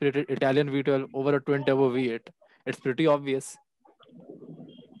 naturally aspirated Italian V12 over a twin turbo V8. It's pretty obvious.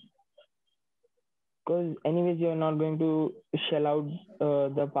 Because anyways, you're not going to shell out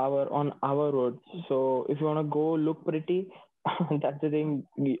the power on our roads. So if you want to go look pretty, that's the thing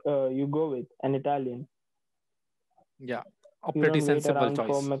you go with an Italian. Yeah, a You pretty don't wait sensible around for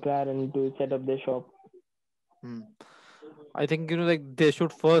choice. McLaren to set up their shop. Hmm. I think like they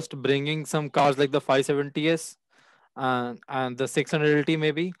should first bringing some cars like the 570S and the 600LT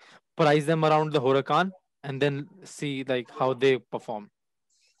maybe, price them around the Huracan, and then see like how they perform.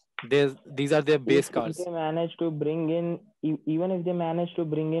 These are their If base they cars. manage to bring in, even if they manage to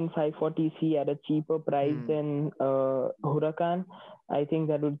bring in 540C at a cheaper price Hmm. than Huracan, I think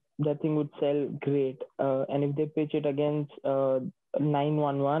that thing would sell great. And if they pitch it against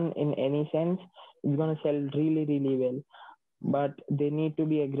 911 in any sense, it's gonna sell really well. Hmm. But they need to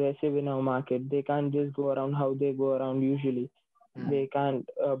be aggressive in our market. They can't just go around how they go around usually. Hmm. They can't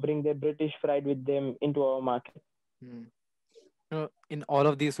bring their British pride with them into our market. Hmm. In all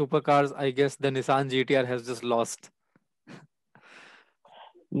of these supercars, I guess the Nissan GTR has just lost.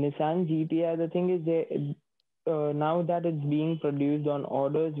 Nissan GTR, the thing is, now that it's being produced on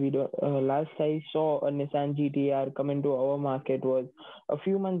orders, we don't. Last I saw a Nissan GTR come into our market was a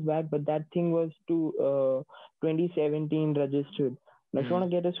few months back, but that thing was to 2017 registered. Now, if you Hmm.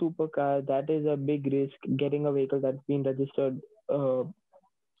 want to get a supercar, that is a big risk getting a vehicle that's been registered uh,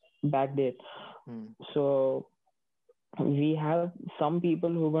 back date. Hmm. So we have some people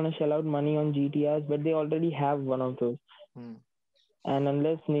who are going to shell out money on GTRs, but they already have one of those. Hmm. And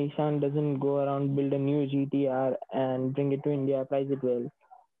unless Nissan doesn't go around build a new GTR and bring it to India, price it well,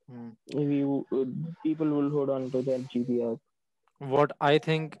 Hmm. we people will hold on to their GTRs. What I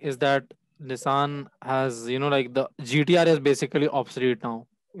think is that Nissan has, like the GTR is basically obsolete now.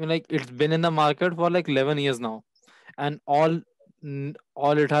 Like it's been in the market for like 11 years now, and all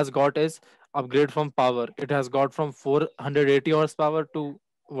it has got is upgrade from power. It has got from 480 horsepower to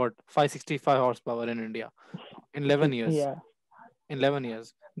what 565 horsepower in India in 11 years. Yeah, In 11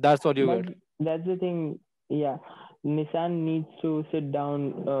 years, that's all you that's get. that's the thing. Yeah, Nissan needs to sit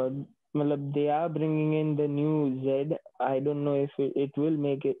down. They are bringing in the new Z. I don't know if it will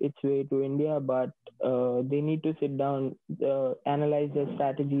make its way to India, but they need to sit down, analyze their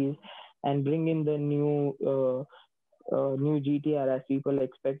strategies, and bring in the new GTR as people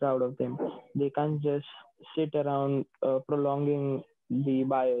expect out of them. They can't just sit around prolonging the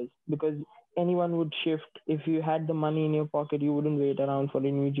buyers because anyone would shift. If you had the money in your pocket, you wouldn't wait around for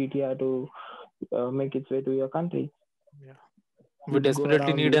a new GTR to make its way to your country. Yeah, we You'd go desperately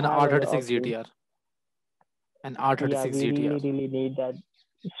around, need you an have other R36 options. GTR. An Yeah, R36 we GTR. really need that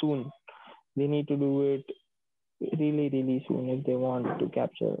soon. They need to do it really soon if they want to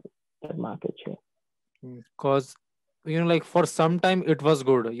capture that market share. Because like for some time it was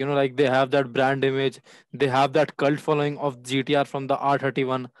good. Like they have that brand image, they have that cult following of GTR from the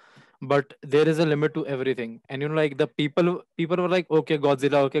R31. But there is a limit to everything. And like the people were like, okay,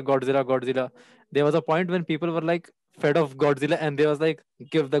 Godzilla, okay, Godzilla, Godzilla. There was a point when people were like fed of Godzilla, and they was like,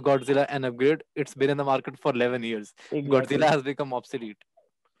 give the Godzilla an upgrade. It's been in the market for 11 years. Godzilla Exactly. has become obsolete.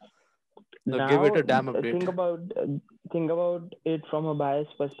 So give it Now a damn update. think about it from a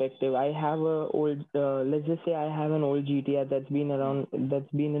biased perspective. I have a old let's just say I have an old GTR that's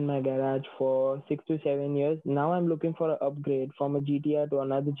been in my garage for 6 to 7 years. Now I'm looking for an upgrade from a GTR to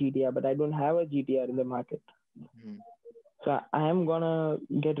another GTR, but I don't have a GTR in the market. Mhm. So I am gonna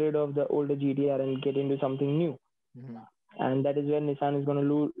get rid of the older GTR and get into something new, Mhm. and that is where Nissan is gonna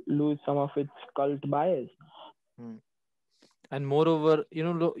lose some of its cult buyers. Mhm. And moreover,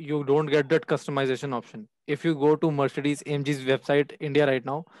 you don't get that customization option. If you go to Mercedes AMG's website India right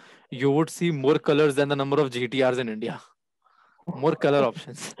now, you would see more colors than the number of GTRs in India. More color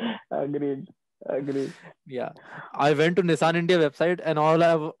options. Agreed. Agreed. Yeah, I went to Nissan India website, and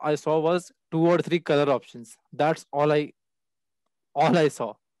I saw was two or three color options. That's all I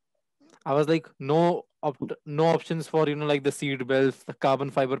saw. I was like, no options for like the seat belts, the carbon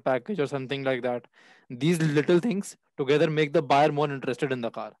fiber package, or something like that. These little things together make the buyer more interested in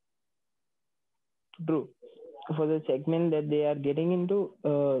the car. True. For the segment that they are getting into,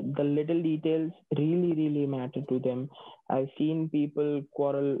 the little details really, really matter to them. I've seen people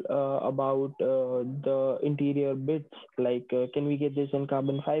quarrel about the interior bits, like can we get this in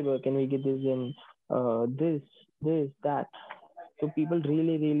carbon fiber? Can we get this in that? So people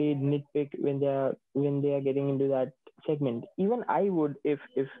really, really nitpick when they are getting into that segment. Even I would, if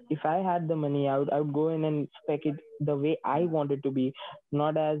I had the money, I would go in and spec it the way I want it to be,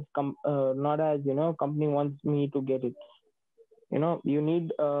 not as company wants me to get it. You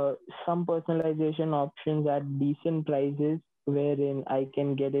need some personalization options at decent prices, wherein I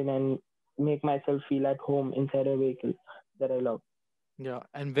can get in and make myself feel at home inside a vehicle that I love. Yeah,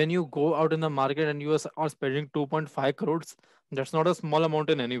 and when you go out in the market and are spending 2.5 crores, that's not a small amount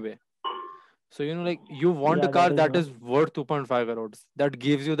in any way. So, like you want a Yeah, car that is that not. is worth 2.5 crores, that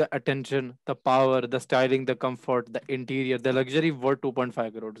gives you the attention, the power, the styling, the comfort, the interior, the luxury worth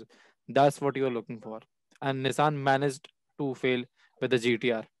 2.5 crores. That's what you're looking for. And Nissan managed to fail with the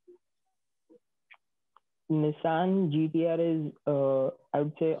GTR. Nissan GTR is, I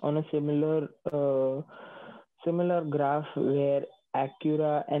would say, on a similar graph where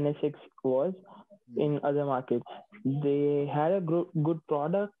Acura NSX was Mm, in other markets. They had a good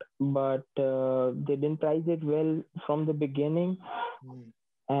product, but they didn't price it well from the beginning, mm,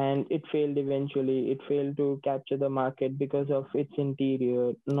 and it failed eventually. It failed to capture the market because of its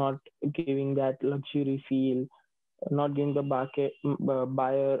interior, not giving that luxury feel, not giving the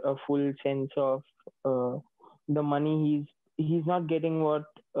buyer a full sense of uh, the money he's not getting what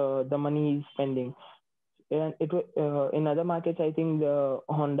the money he's spending. And in other markets, I think the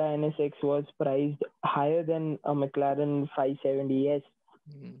Honda NSX was priced higher than a McLaren 570S,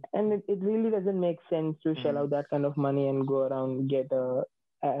 mm, and it really doesn't make sense to shell mm, out that kind of money and go around get a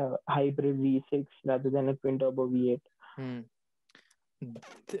hybrid V6 rather than a twin turbo V8. mm.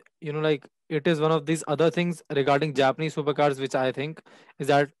 Like it is one of these other things regarding Japanese supercars, which I think is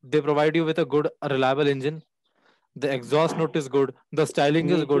that they provide you with a good, a reliable engine. The exhaust note is good. The styling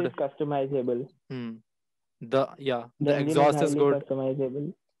is Which is good. customizable. Hmm. The The engine is exhaust is highly good,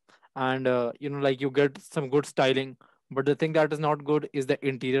 customizable. and like you get some good styling. But the thing that is not good is the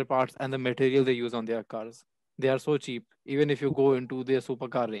interior parts and the material they use on their cars. They are so cheap, even if you go into their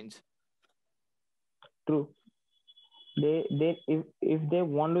supercar range. True. They if they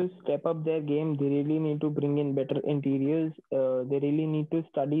want to step up their game, they really need to bring in better interiors. They really need to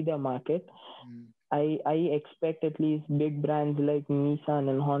study the market. Mm, I expect at least big brands like Nissan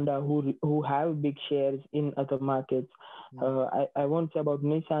and Honda who have big shares in other markets. mm, I won't say about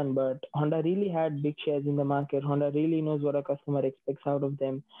Nissan, but Honda really had big shares in the market. Honda really knows what a customer expects out of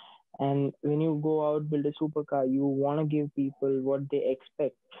them. And when you go out build a supercar, you want to give people what they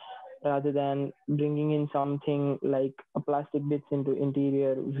expect rather than bringing in something like a plastic bits into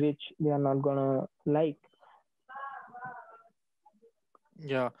interior which they are not gonna like.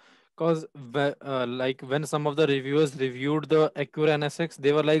 yeah, because like when some of the reviewers reviewed the Acura NSX,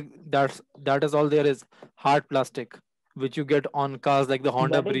 they were like, that is all there is, hard plastic, which you get on cars like the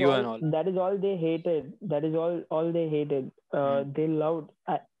Honda That is Brio all. and all. That is all they hated. That is all they hated. Mm, They loved.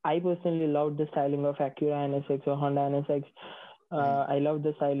 I personally loved the styling of Acura NSX or Honda NSX. mm, I love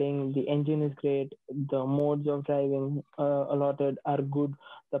the styling. The engine is great. The modes of driving allotted are good.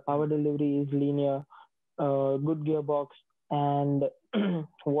 The mm, power delivery is linear. Good gearbox, and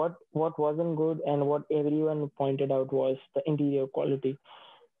what wasn't good and what everyone pointed out was the interior quality,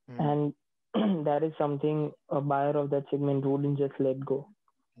 Hmm. and that is something a buyer of that segment wouldn't just let go.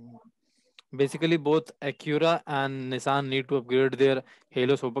 Hmm. Basically, both Acura and Nissan need to upgrade their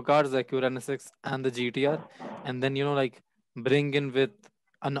Halo supercars, the Acura NSX and the GTR, and then like bring in with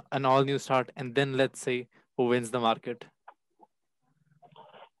an all new start, and then let's say who wins the market.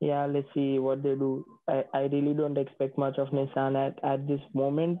 Yeah, let's see what they do. I really don't expect much of Nissan at this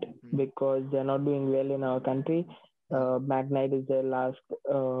moment Hmm. because they're not doing well in our country. Hmm. Magnite is their last.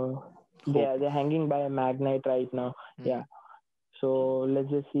 Hope. They're hanging by a Magnite right now. Hmm. Yeah. So let's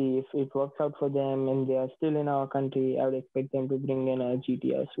just see if it works out for them and they are still in our country. I would expect them to bring in a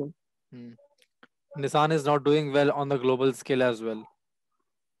GTR soon. Hmm. Nissan is not doing well on the global scale as well.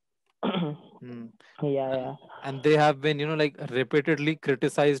 Hmm. Yeah, and yeah. and they have been like repeatedly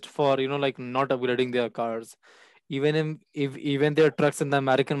criticized for like not upgrading their cars, even if even their trucks in the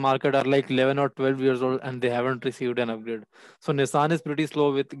American market are like 11 or 12 years old and they haven't received an upgrade. So Nissan is pretty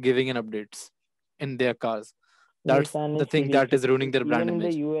slow with giving in updates in their cars. That's Nissan the is thing pretty that slow. is ruining their brand Even in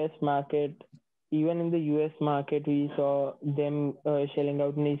the image. US market, even in the US market, we saw them shelling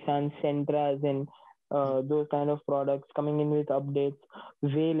out Nissan Sentras and Hmm. those kind of products coming in with updates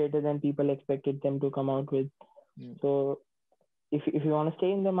way later than people expected them to come out with. Hmm. So if you want to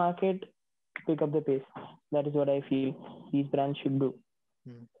stay in the market, pick up the pace. That is what I feel these brands should do.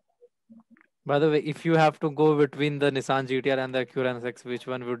 Hmm. By the way, if you have to go between the Nissan GTR and the Acura NSX, which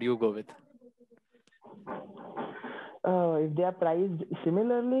one would you go with? If they are priced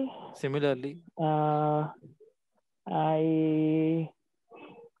similarly, Similarly. uh, I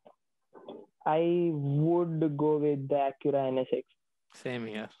I would go with the Acura NSX. Same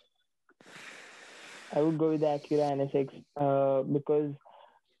here. I would go with the Acura NSX because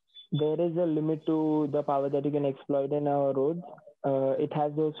there is a limit to the power that you can exploit in our roads. It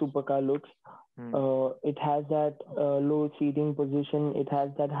has those supercar looks. Hmm. It has that low seating position. It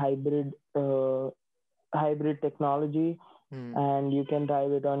has that hybrid technology, Hmm. and you can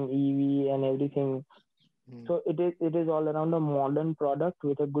drive it on EV and everything. Hmm. So it is all around a modern product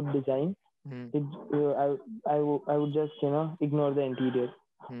with a good design. Hmm. It I would just ignore the interior,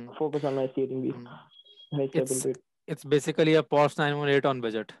 Hmm. focus on my steering wheel. Hmm. I step it's into it. it's basically a Porsche 918 on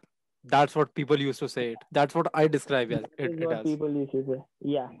budget. That's what people used to say it. That's what I describe as That is it what as. people used to say.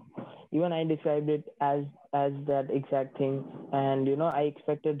 Yeah, even I described it as that exact thing, and I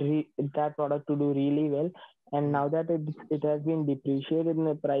expected that product to do really well, and Hmm. now that it has been depreciated in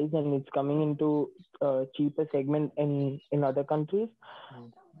the price and it's coming into a cheaper segment in other countries, Hmm.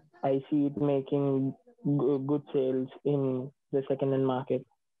 I see it making good sales in the second hand market.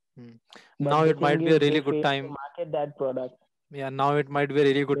 Hmm. Now But the it thing might be a is, really they good fail to time. market that product. Yeah, now it might be a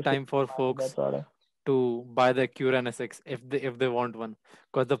really good They fail time for to market that folks product to buy the Acura NSX if they want one,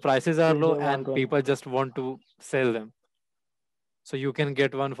 because the prices are if low they want and one. people just want to sell them. So you can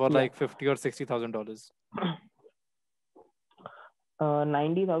get one for Yeah. like 50 or 60 thousand dollars.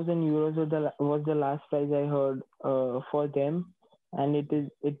 90,000 euros was the last price I heard for them, and it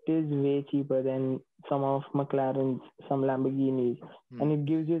is way cheaper than some of McLaren's, some Lamborghinis, and Hmm. it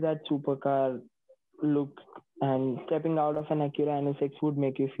gives you that supercar look. And stepping out of an Acura NSX would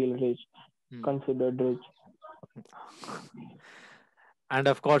make you feel rich, Hmm. considered rich. And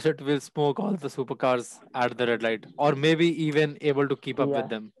of course, it will smoke all the supercars at the red light, or maybe even able to keep up with Yeah,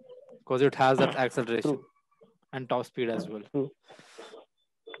 them because it has that true, acceleration and top speed as well. true.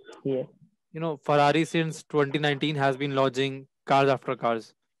 Yeah, Ferrari since 2019 has been launching cars after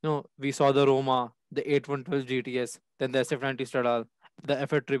cars. We saw the Roma, the 8112 GTS, then the SF90 Stradale, the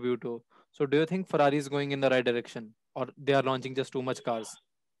F8 Tributo. So, do you think Ferrari is going in the right direction, or they are launching just too much cars?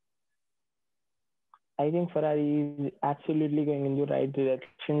 I think Ferrari is absolutely going in the right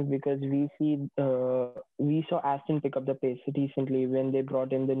direction because we saw Aston pick up the pace recently when they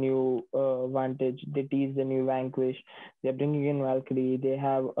brought in the new Vantage. They teased the new Vanquish. They're bringing in Valkyrie. They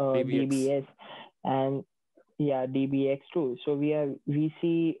have BBX. DBS and yeah DBX too. So we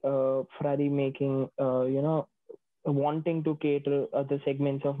see Ferrari making wanting to cater other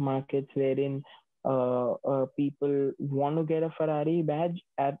segments of markets wherein people want to get a Ferrari badge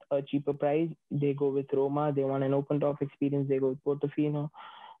at a cheaper price. They go with Roma. They want an open top experience. They go with Portofino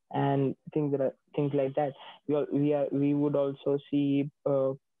and things like that. We would also see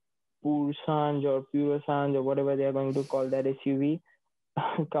Pure Sanj or Pure Sanj or whatever they are going to call that SUV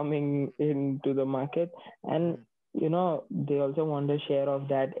coming into the market, and Hmm. they also want a share of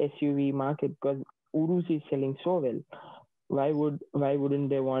that SUV market because Urus is selling so well. Why wouldn't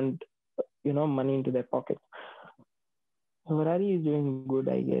they want money into their pockets? Ferrari is doing good,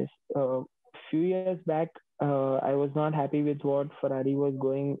 I guess. Few years back, I was not happy with what Ferrari was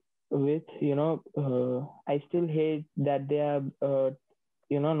going with. I still hate that they are,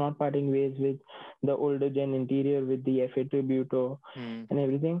 not parting ways with the older gen interior with the F8 Tributo Hmm. and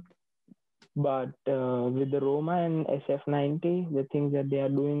everything. But with the Roma and SF90, the things that they are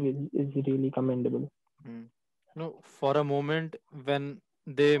doing is really commendable. Hmm. No, for a moment when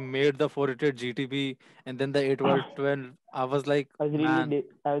they made the 488 GTB and then the 812, I was like, man.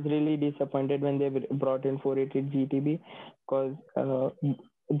 I was really disappointed when they brought in 488 GTB because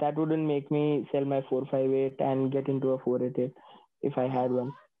that wouldn't make me sell my 458 and get into a 488 if I Hmm. had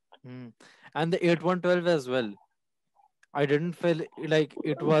one. Hmm. And the 8112 as well. I didn't feel like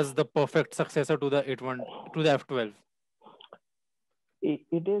it was the perfect successor to the 81 to the F12.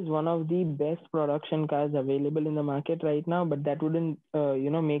 It is one of the best production cars available in the market right now, but that wouldn't,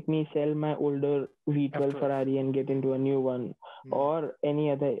 make me sell my older V12 F12. Ferrari and get Hmm. into a new one Hmm. or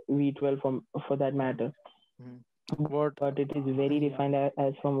any other V12 for that Hmm. matter. Hmm. What? But it is very Yeah. refined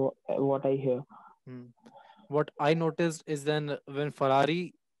as from what I hear. Hmm. What I noticed is then when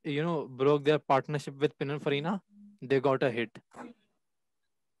Ferrari, broke their partnership with Pininfarina, they got a hit.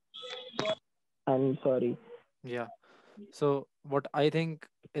 I'm sorry. Yeah. So what I think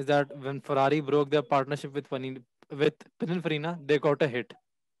is that when Ferrari broke their partnership with Pininfarina, they got a hit.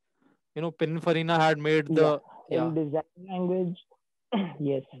 Pininfarina had made Yeah, the in yeah design language,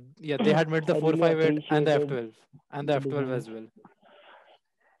 yes, yeah they had made the I really 458 and the appreciated F12 and the the F12 design. as well.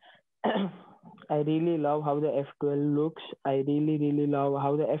 I really love how the F12 looks. I really, really love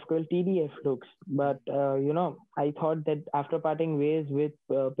how the F12 TDF looks. Mm, But, I thought that after parting ways with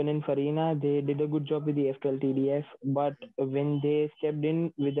Pininfarina, they did a good job with the F12 TDF. But mm, when they stepped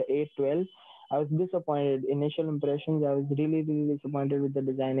in with the 812, I was disappointed. Initial impressions, I was really, really disappointed with the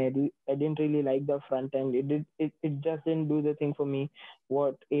design. I didn't really like the front end. It just didn't do the thing for me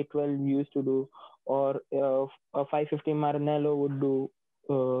what 812 used to do or a 550 Maranello would do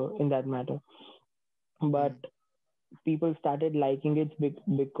in that matter. But mm, people started liking it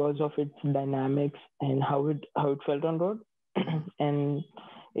because of its dynamics and how it felt on road, mm, and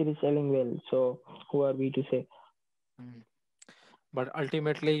it is selling well. So who are we to say? mm. But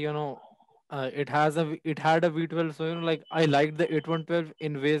ultimately, it had a V12. So like I liked the 8112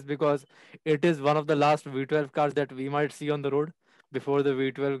 in ways because it is one of the last V12 cars that we might see on the road before the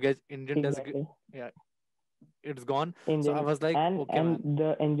V12 gets engine Exactly. yeah, it's gone. So I Engine was like, okay, and man.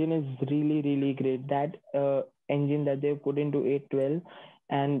 the engine is really really great. That engine that they put into 812,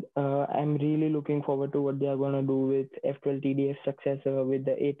 and I'm really looking forward to what they are going to do with F12 TDF successor with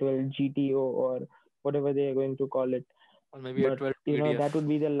the 812 GTO or whatever they are going to call it. Or maybe a But 12 that TDF. would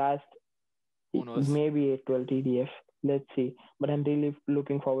be the last. Who knows? Maybe a 12 TDF. Let's see. But I'm really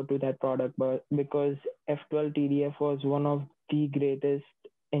looking forward to that product. But because F12 TDF was one of the greatest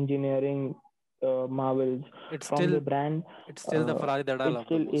engineering marvels It's from the still brand, it's still the Ferrari that I it love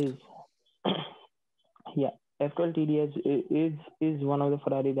the still most. is. Yeah, F12 TDS is one of the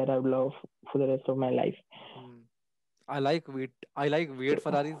Ferrari that I would love for the rest of my life. Mm. I like V8 So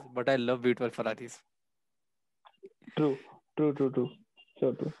Ferraris, but I love V12 Ferraris. true, true.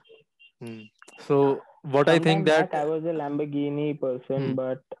 So true. Mm. So what I think Sometime that back, I was a Lamborghini person, hmm,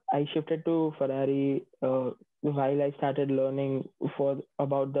 but I shifted to Ferrari while I started learning for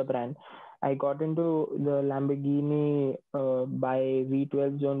about the brand. I got into the Lamborghini by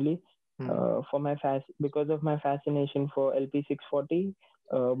V12s only hmm, for my because of my fascination for LP640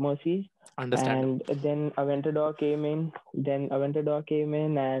 Mercedes, and understandable. then Aventador came in.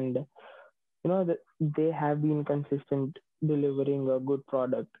 And they have been consistent delivering a good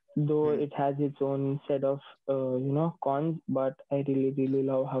product, though Hmm, it has its own set of cons. But I really really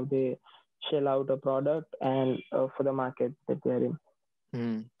love how they shell out a product and for the market that they're in.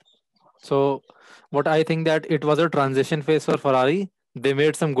 hmm. So what I think that it was a transition phase for Ferrari. They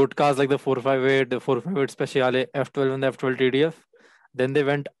made some good cars like the 458, the 458 Speciale, F12 and the F12 TDF. Then they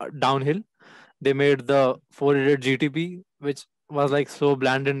went downhill. They made the 488 GTP, which was like so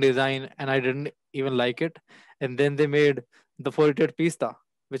bland in design, and I didn't even like it. And then they made the 488 Pista,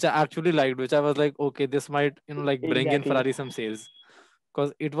 which I actually liked, which I was like, okay, this might like bring in Exactly, Ferrari some sales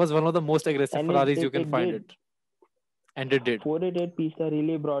because it was one of the most aggressive and it Ferraris you it, can it find did. it, and it did. 488 Pista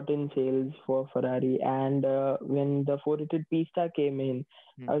really brought in sales for Ferrari, and when the 488 Pista came in,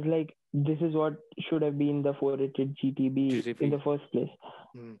 Hmm. I was like, this is what should have been the 488 GTB in GTP. the first place,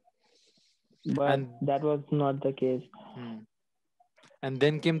 Hmm. but And that was not the case. hmm. and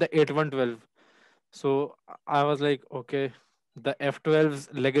then came the 8112. So I was like, okay, the F12's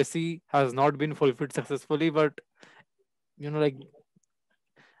legacy has not been fulfilled successfully, but like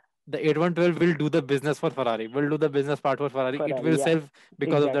the 8112 will do the business for Ferrari, will do the business part for Ferrari. It Ferrari, will yeah, sell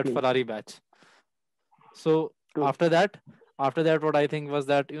because of that exactly. Ferrari batch. So True. after that, what I think was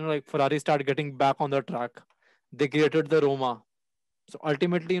that, like, Ferrari started getting back on the track. They created the Roma. So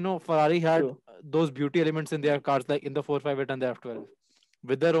ultimately, Ferrari had True. those beauty elements in their cars, like in the 458 and the F12.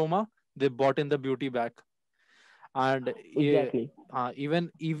 With the Roma, they bought in the beauty back. And Exactly.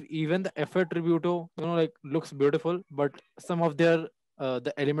 even the F8 Tributo, like, looks beautiful, but some of their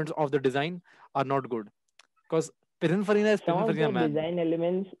the elements of the design are not good. Because Pininfarina is Some of the Pininfarina, man. design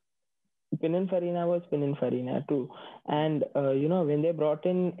elements, Pininfarina was Pininfarina too. Mm, And when they brought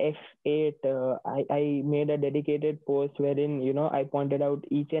in F8, I made a dedicated post wherein I pointed out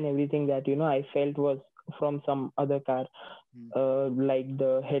each and everything that I felt was from some other car, mm, like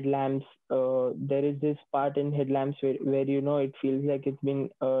the headlamps. There is this part in headlamps where it feels like it's been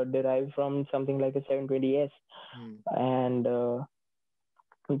derived from something like a 720S, mm, and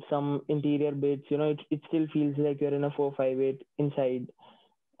with some interior bits, it still feels like you're in a 458 inside.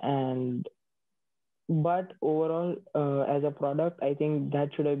 And but overall, as a product, I think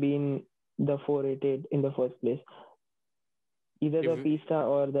that should have been the 488 in the first place. Either if, the Pista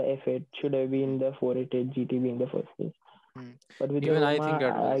or the F8 should have mm, been the 488 GTB in the first place. mm. But with the Even I think Roma,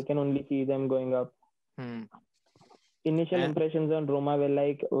 that I was. can only see them going up. Mm. Initial And impressions on Roma were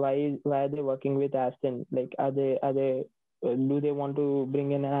like, why are they working with Aston? Like, are they do they want to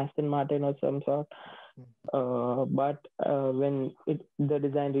bring in an Aston Martin or some sort? But when the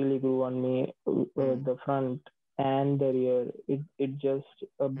design really grew on me, mm, the front and the rear, it just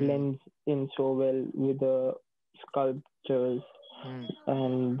mm, blends in so well with the sculptures mm,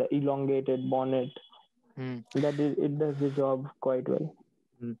 and the elongated bonnet. mm, That it does the job quite well.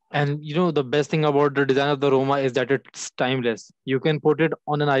 and the best thing about the design of the Roma is that it's timeless. You can put it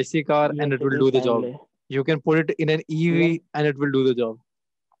on an IC car and Yes, it it will is do the job. timeless. You can put it in an Even EV and it will do the job.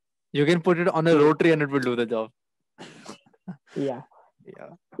 You can put it on a true, rotary and it will do the job. yeah, Yeah,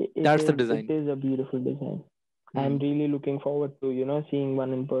 it that's the is. It design. is a beautiful design. I'm Mm, really looking forward to seeing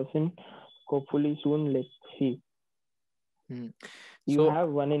one in person. Hopefully soon. Let's see. mm. You So have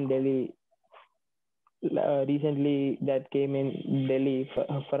one in Delhi recently that came in Delhi,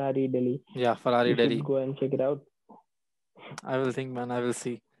 Ferrari Delhi. yeah, Ferrari You should Delhi. go and check it out. I will think, man. I will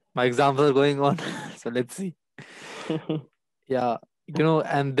see. My exams are going on, so let's see. Yeah,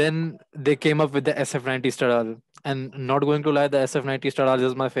 and then they came up with the SF90 Stradale. And not going to lie, the SF90 Stradale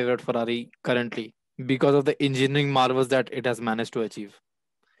is my favorite Ferrari currently because of the engineering marvels that it has managed to achieve.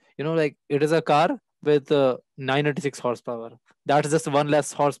 Like, it is a car with 986 horsepower. That's just one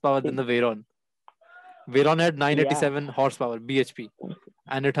less horsepower than It- the Veyron. Veyron had yeah, 987 horsepower bhp,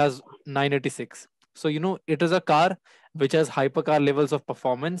 and it has 986. So it is a car which has hypercar levels of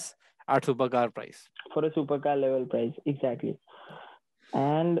performance at supercar price. for a supercar level price, exactly.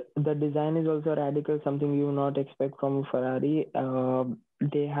 And the design is also radical, something you not expect from Ferrari.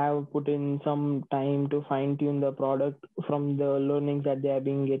 They have put in some time to fine tune the product from the learnings that they have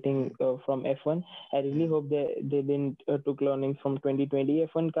been getting Hmm, from F1. I really hmm, hope they didn't took learnings from 2020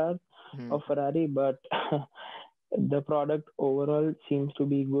 F1 cars hmm, of Ferrari, but the product overall seems to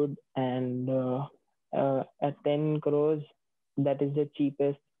be good. And at 10 crores, that is the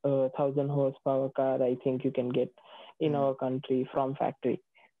cheapest 1000 horsepower car I think you can get in hmm, our country from factory.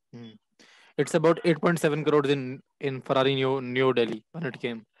 hmm. It's about 8.7 crores in Ferrari New Delhi when it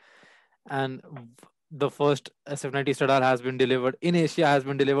came, and the first SF90 Stradale has been delivered in Asia, has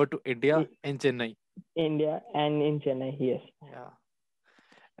been delivered to India I- in Chennai. India and in Chennai, yes. Yeah.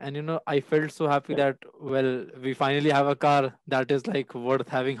 And I felt so happy that, well, we finally have a car that is like worth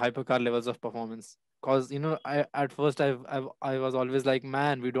having hypercar levels of performance. Cause I at first I was always like,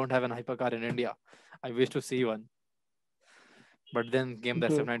 man, we don't have an hypercar in India. I wish to see one. But then came the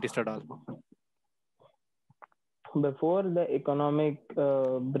True. SF90 Stradale. Before the economic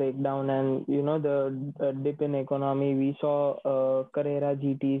breakdown and the dip in economy, we saw Carrera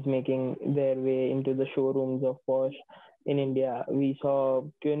GTs making their way into the showrooms of Porsche in India. We saw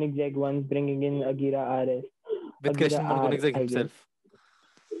Koenigsegg ones bringing in Agira RS, With Agira Christian von R, Koenigsegg I guess. himself.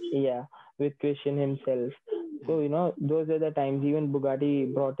 Yeah, with Christian himself. So Hmm. those are the times. Even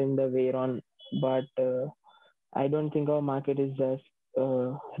Bugatti brought in the Veyron, but I don't think our market is just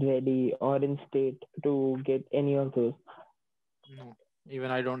ready or in state to get any of those. No.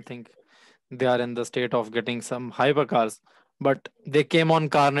 Even I don't think they are in the state of getting some hypercars. But they came on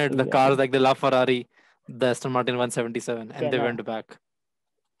Carnet, the cars Exactly. like the LaFerrari, the Aston Martin 177, and they Senna. went back.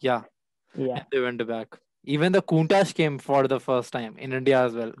 Yeah, Yeah. and they went back. Even the Countach came for the first time in India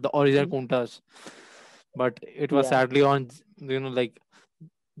as well, the original Countach. But it was Yeah. sadly on, like,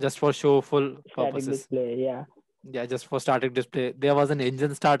 just for showful Static purposes. display. Yeah. Yeah, just for static display. There was an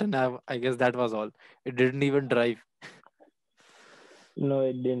engine start, and I guess that was all. It didn't even drive. No,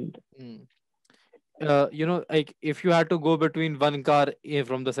 it didn't. Mm. like if you had to go between one car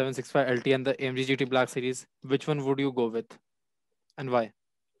from the 765 LT and the AMG GT Black Series, which one would you go with and why?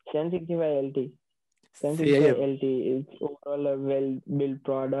 765 LT. 765 Same. LT is overall a well-built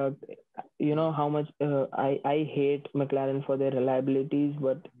product. You know Hmm. how much I hate McLaren for their reliabilities,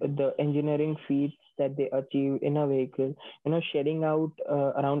 but the engineering feats that they achieve in a vehicle, shedding out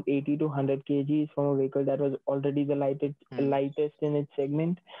around 80 to 100 kgs from a vehicle that was already the Hmm. lightest in its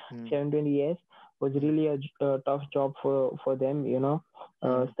segment, Hmm. 720S, was Hmm. really a tough job for them.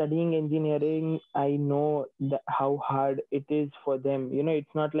 Hmm. Studying engineering, I know how hard it is for them.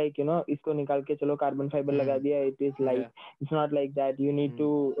 It's not like isko nikal ke chalo carbon fiber laga Hmm. diya, it is light. Yeah. It's not like that. You need Hmm.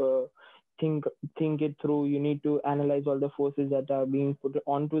 to think think it through. You need to analyze all the forces that are being put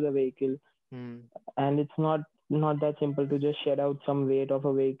onto the vehicle, Hmm. and it's not that simple to just shed out some weight of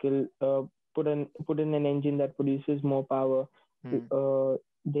a vehicle, put in an engine that produces more power. Hmm.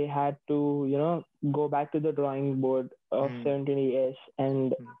 They had to go back to the drawing board of Hmm. 720S,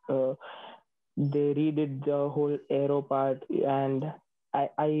 and Hmm. uh, they redid the whole aero part. And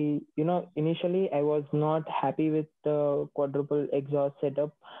initially I was not happy with the quadruple exhaust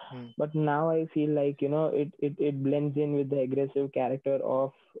setup, Hmm. but now I feel like it blends in with the aggressive character Hmm.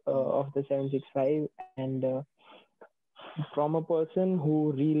 of the 765. And from a person who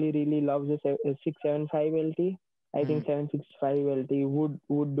really loves the 675 LT, I Hmm. think 765 LT would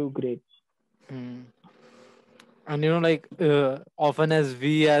do great. Hmm. And like often as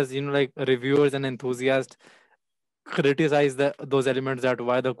we as like reviewers and enthusiasts criticize those elements that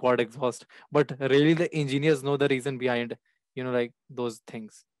why the quad exhaust, but really the engineers know the reason behind like those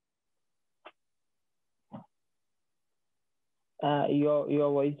things. Your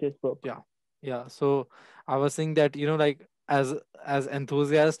voice just broke. Yeah, yeah. So I was saying that like as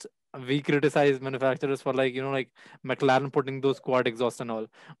enthusiasts, we criticize manufacturers for like like McLaren putting those quad exhaust and all,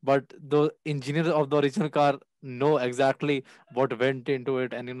 but the engineers of the original car know exactly what went into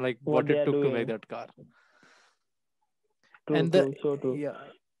it and like What what they it are took to make doing. that car. True, And the true, so true. yeah,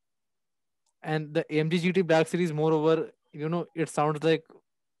 and the AMG GT Black Series, moreover, it sounds like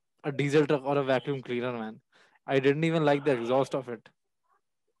a diesel truck or a vacuum cleaner, man. I didn't even like the exhaust of it.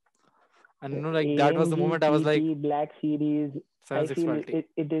 And like that was the AMG moment I was like GT Black Series, I feel 765T.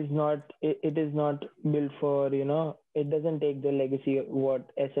 it is not built for, it doesn't take the legacy of what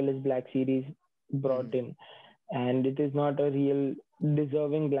SLS Black Series brought Hmm. in, and it is not a real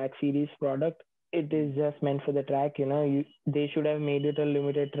deserving Black Series product. It Hmm. is just meant for the track. They should have made it a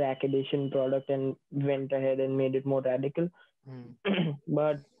limited track edition product and went ahead and made it more radical. Hmm.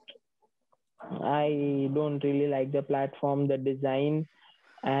 But I don't really like the platform, the design,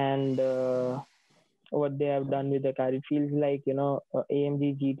 and what they have done with the car. It feels like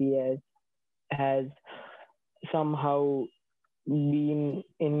AMG GTS has somehow been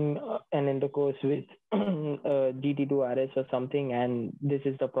in an intercourse with GT2 RS or something, and this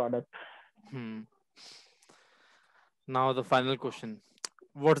is the product. Hmm. Now the final question.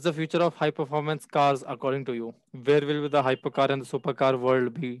 What's the future of high performance cars according to you? Where will the hypercar and the supercar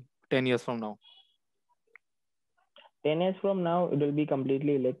world be 10 years from now? 10 years from now, it will be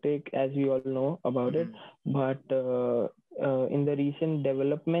completely electric, as we all know about it. Hmm. But in the recent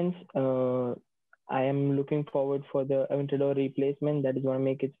developments, I am looking forward for the Aventador replacement that is going to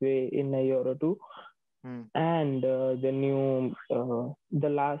make its way in a year or two, Hmm. and the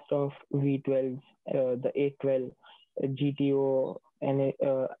last of V12s, the 812 GTO, and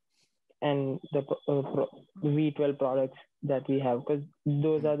the V12 products that we have, because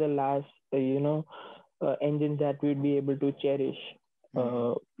those Hmm. are the last engines that we'd be able to cherish.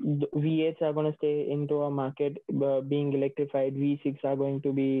 Hmm. The V8s are going to stay into our market, being electrified. V6 are going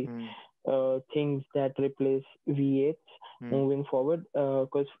to be Hmm. things that replace V8s Hmm. moving forward.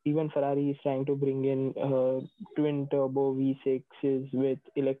 Because even Ferrari is trying to bring in twin turbo V6s with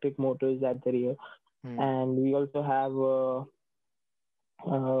electric motors at the rear, Hmm. and we also have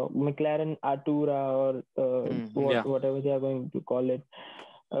McLaren Artura, or Hmm. Yeah. whatever they are going to call it,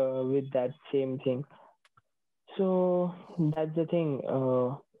 with that same thing. So that's the thing.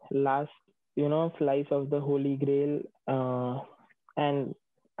 Last, slice of the holy grail, and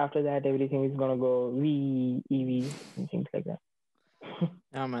after that, everything is gonna go EV, and things like that.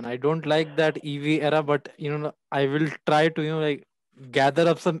 Yeah, man. I don't like that EV era, but I will try to like gather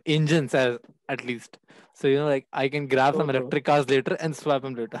up some engines as at least. So like I can grab So some true. electric cars later and swap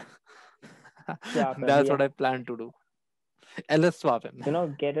them later. Swap them, That's what yeah. I plan to do. LS swap him.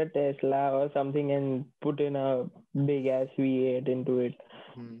 Get a Tesla or something and put in a big ass V8 into it.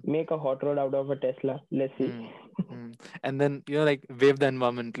 Hmm. Make a hot rod out of a Tesla. Let's see. Hmm. Hmm. And then like wave the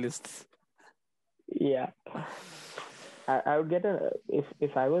environmentalists. Yeah. I would get a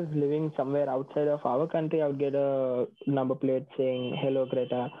if I was living somewhere outside of our country, I would get a number plate saying "Hello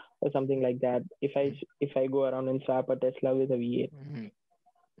Greta" or something like that. If I go around and swap a Tesla with a V8. Mhm.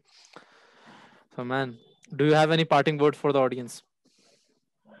 So, man, do you have any parting words for the audience?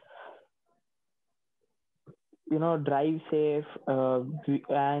 Drive safe,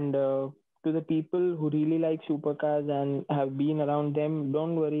 and to the people who really like supercars and have been around them,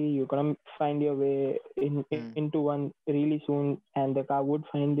 don't worry, you're gonna find your way Hmm. into one really soon, and the car would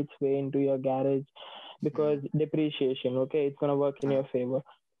find its way into your garage Hmm. because depreciation, okay, it's gonna work in Ah. your favor.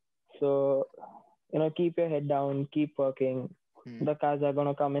 So keep your head down, keep working. Hmm. The cars are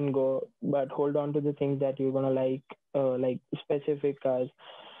gonna come and go, but hold on to the things that you're gonna like specific cars.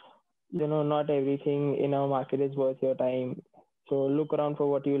 Not everything in our market is worth your time. So look around for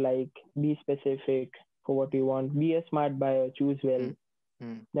what you like. Be specific for what you want. Be a smart buyer. Choose Hmm. well.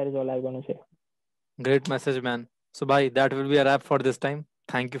 Hmm. That is all I'm gonna say. Great message, man. So, bye. That will be a wrap for this time.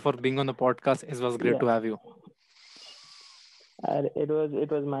 Thank you for being on the podcast. It was great Yeah, to have you. it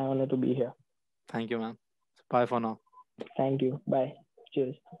was my honor to be here. Thank you, man. Bye for now. Thank you. Bye.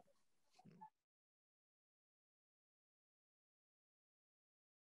 Cheers.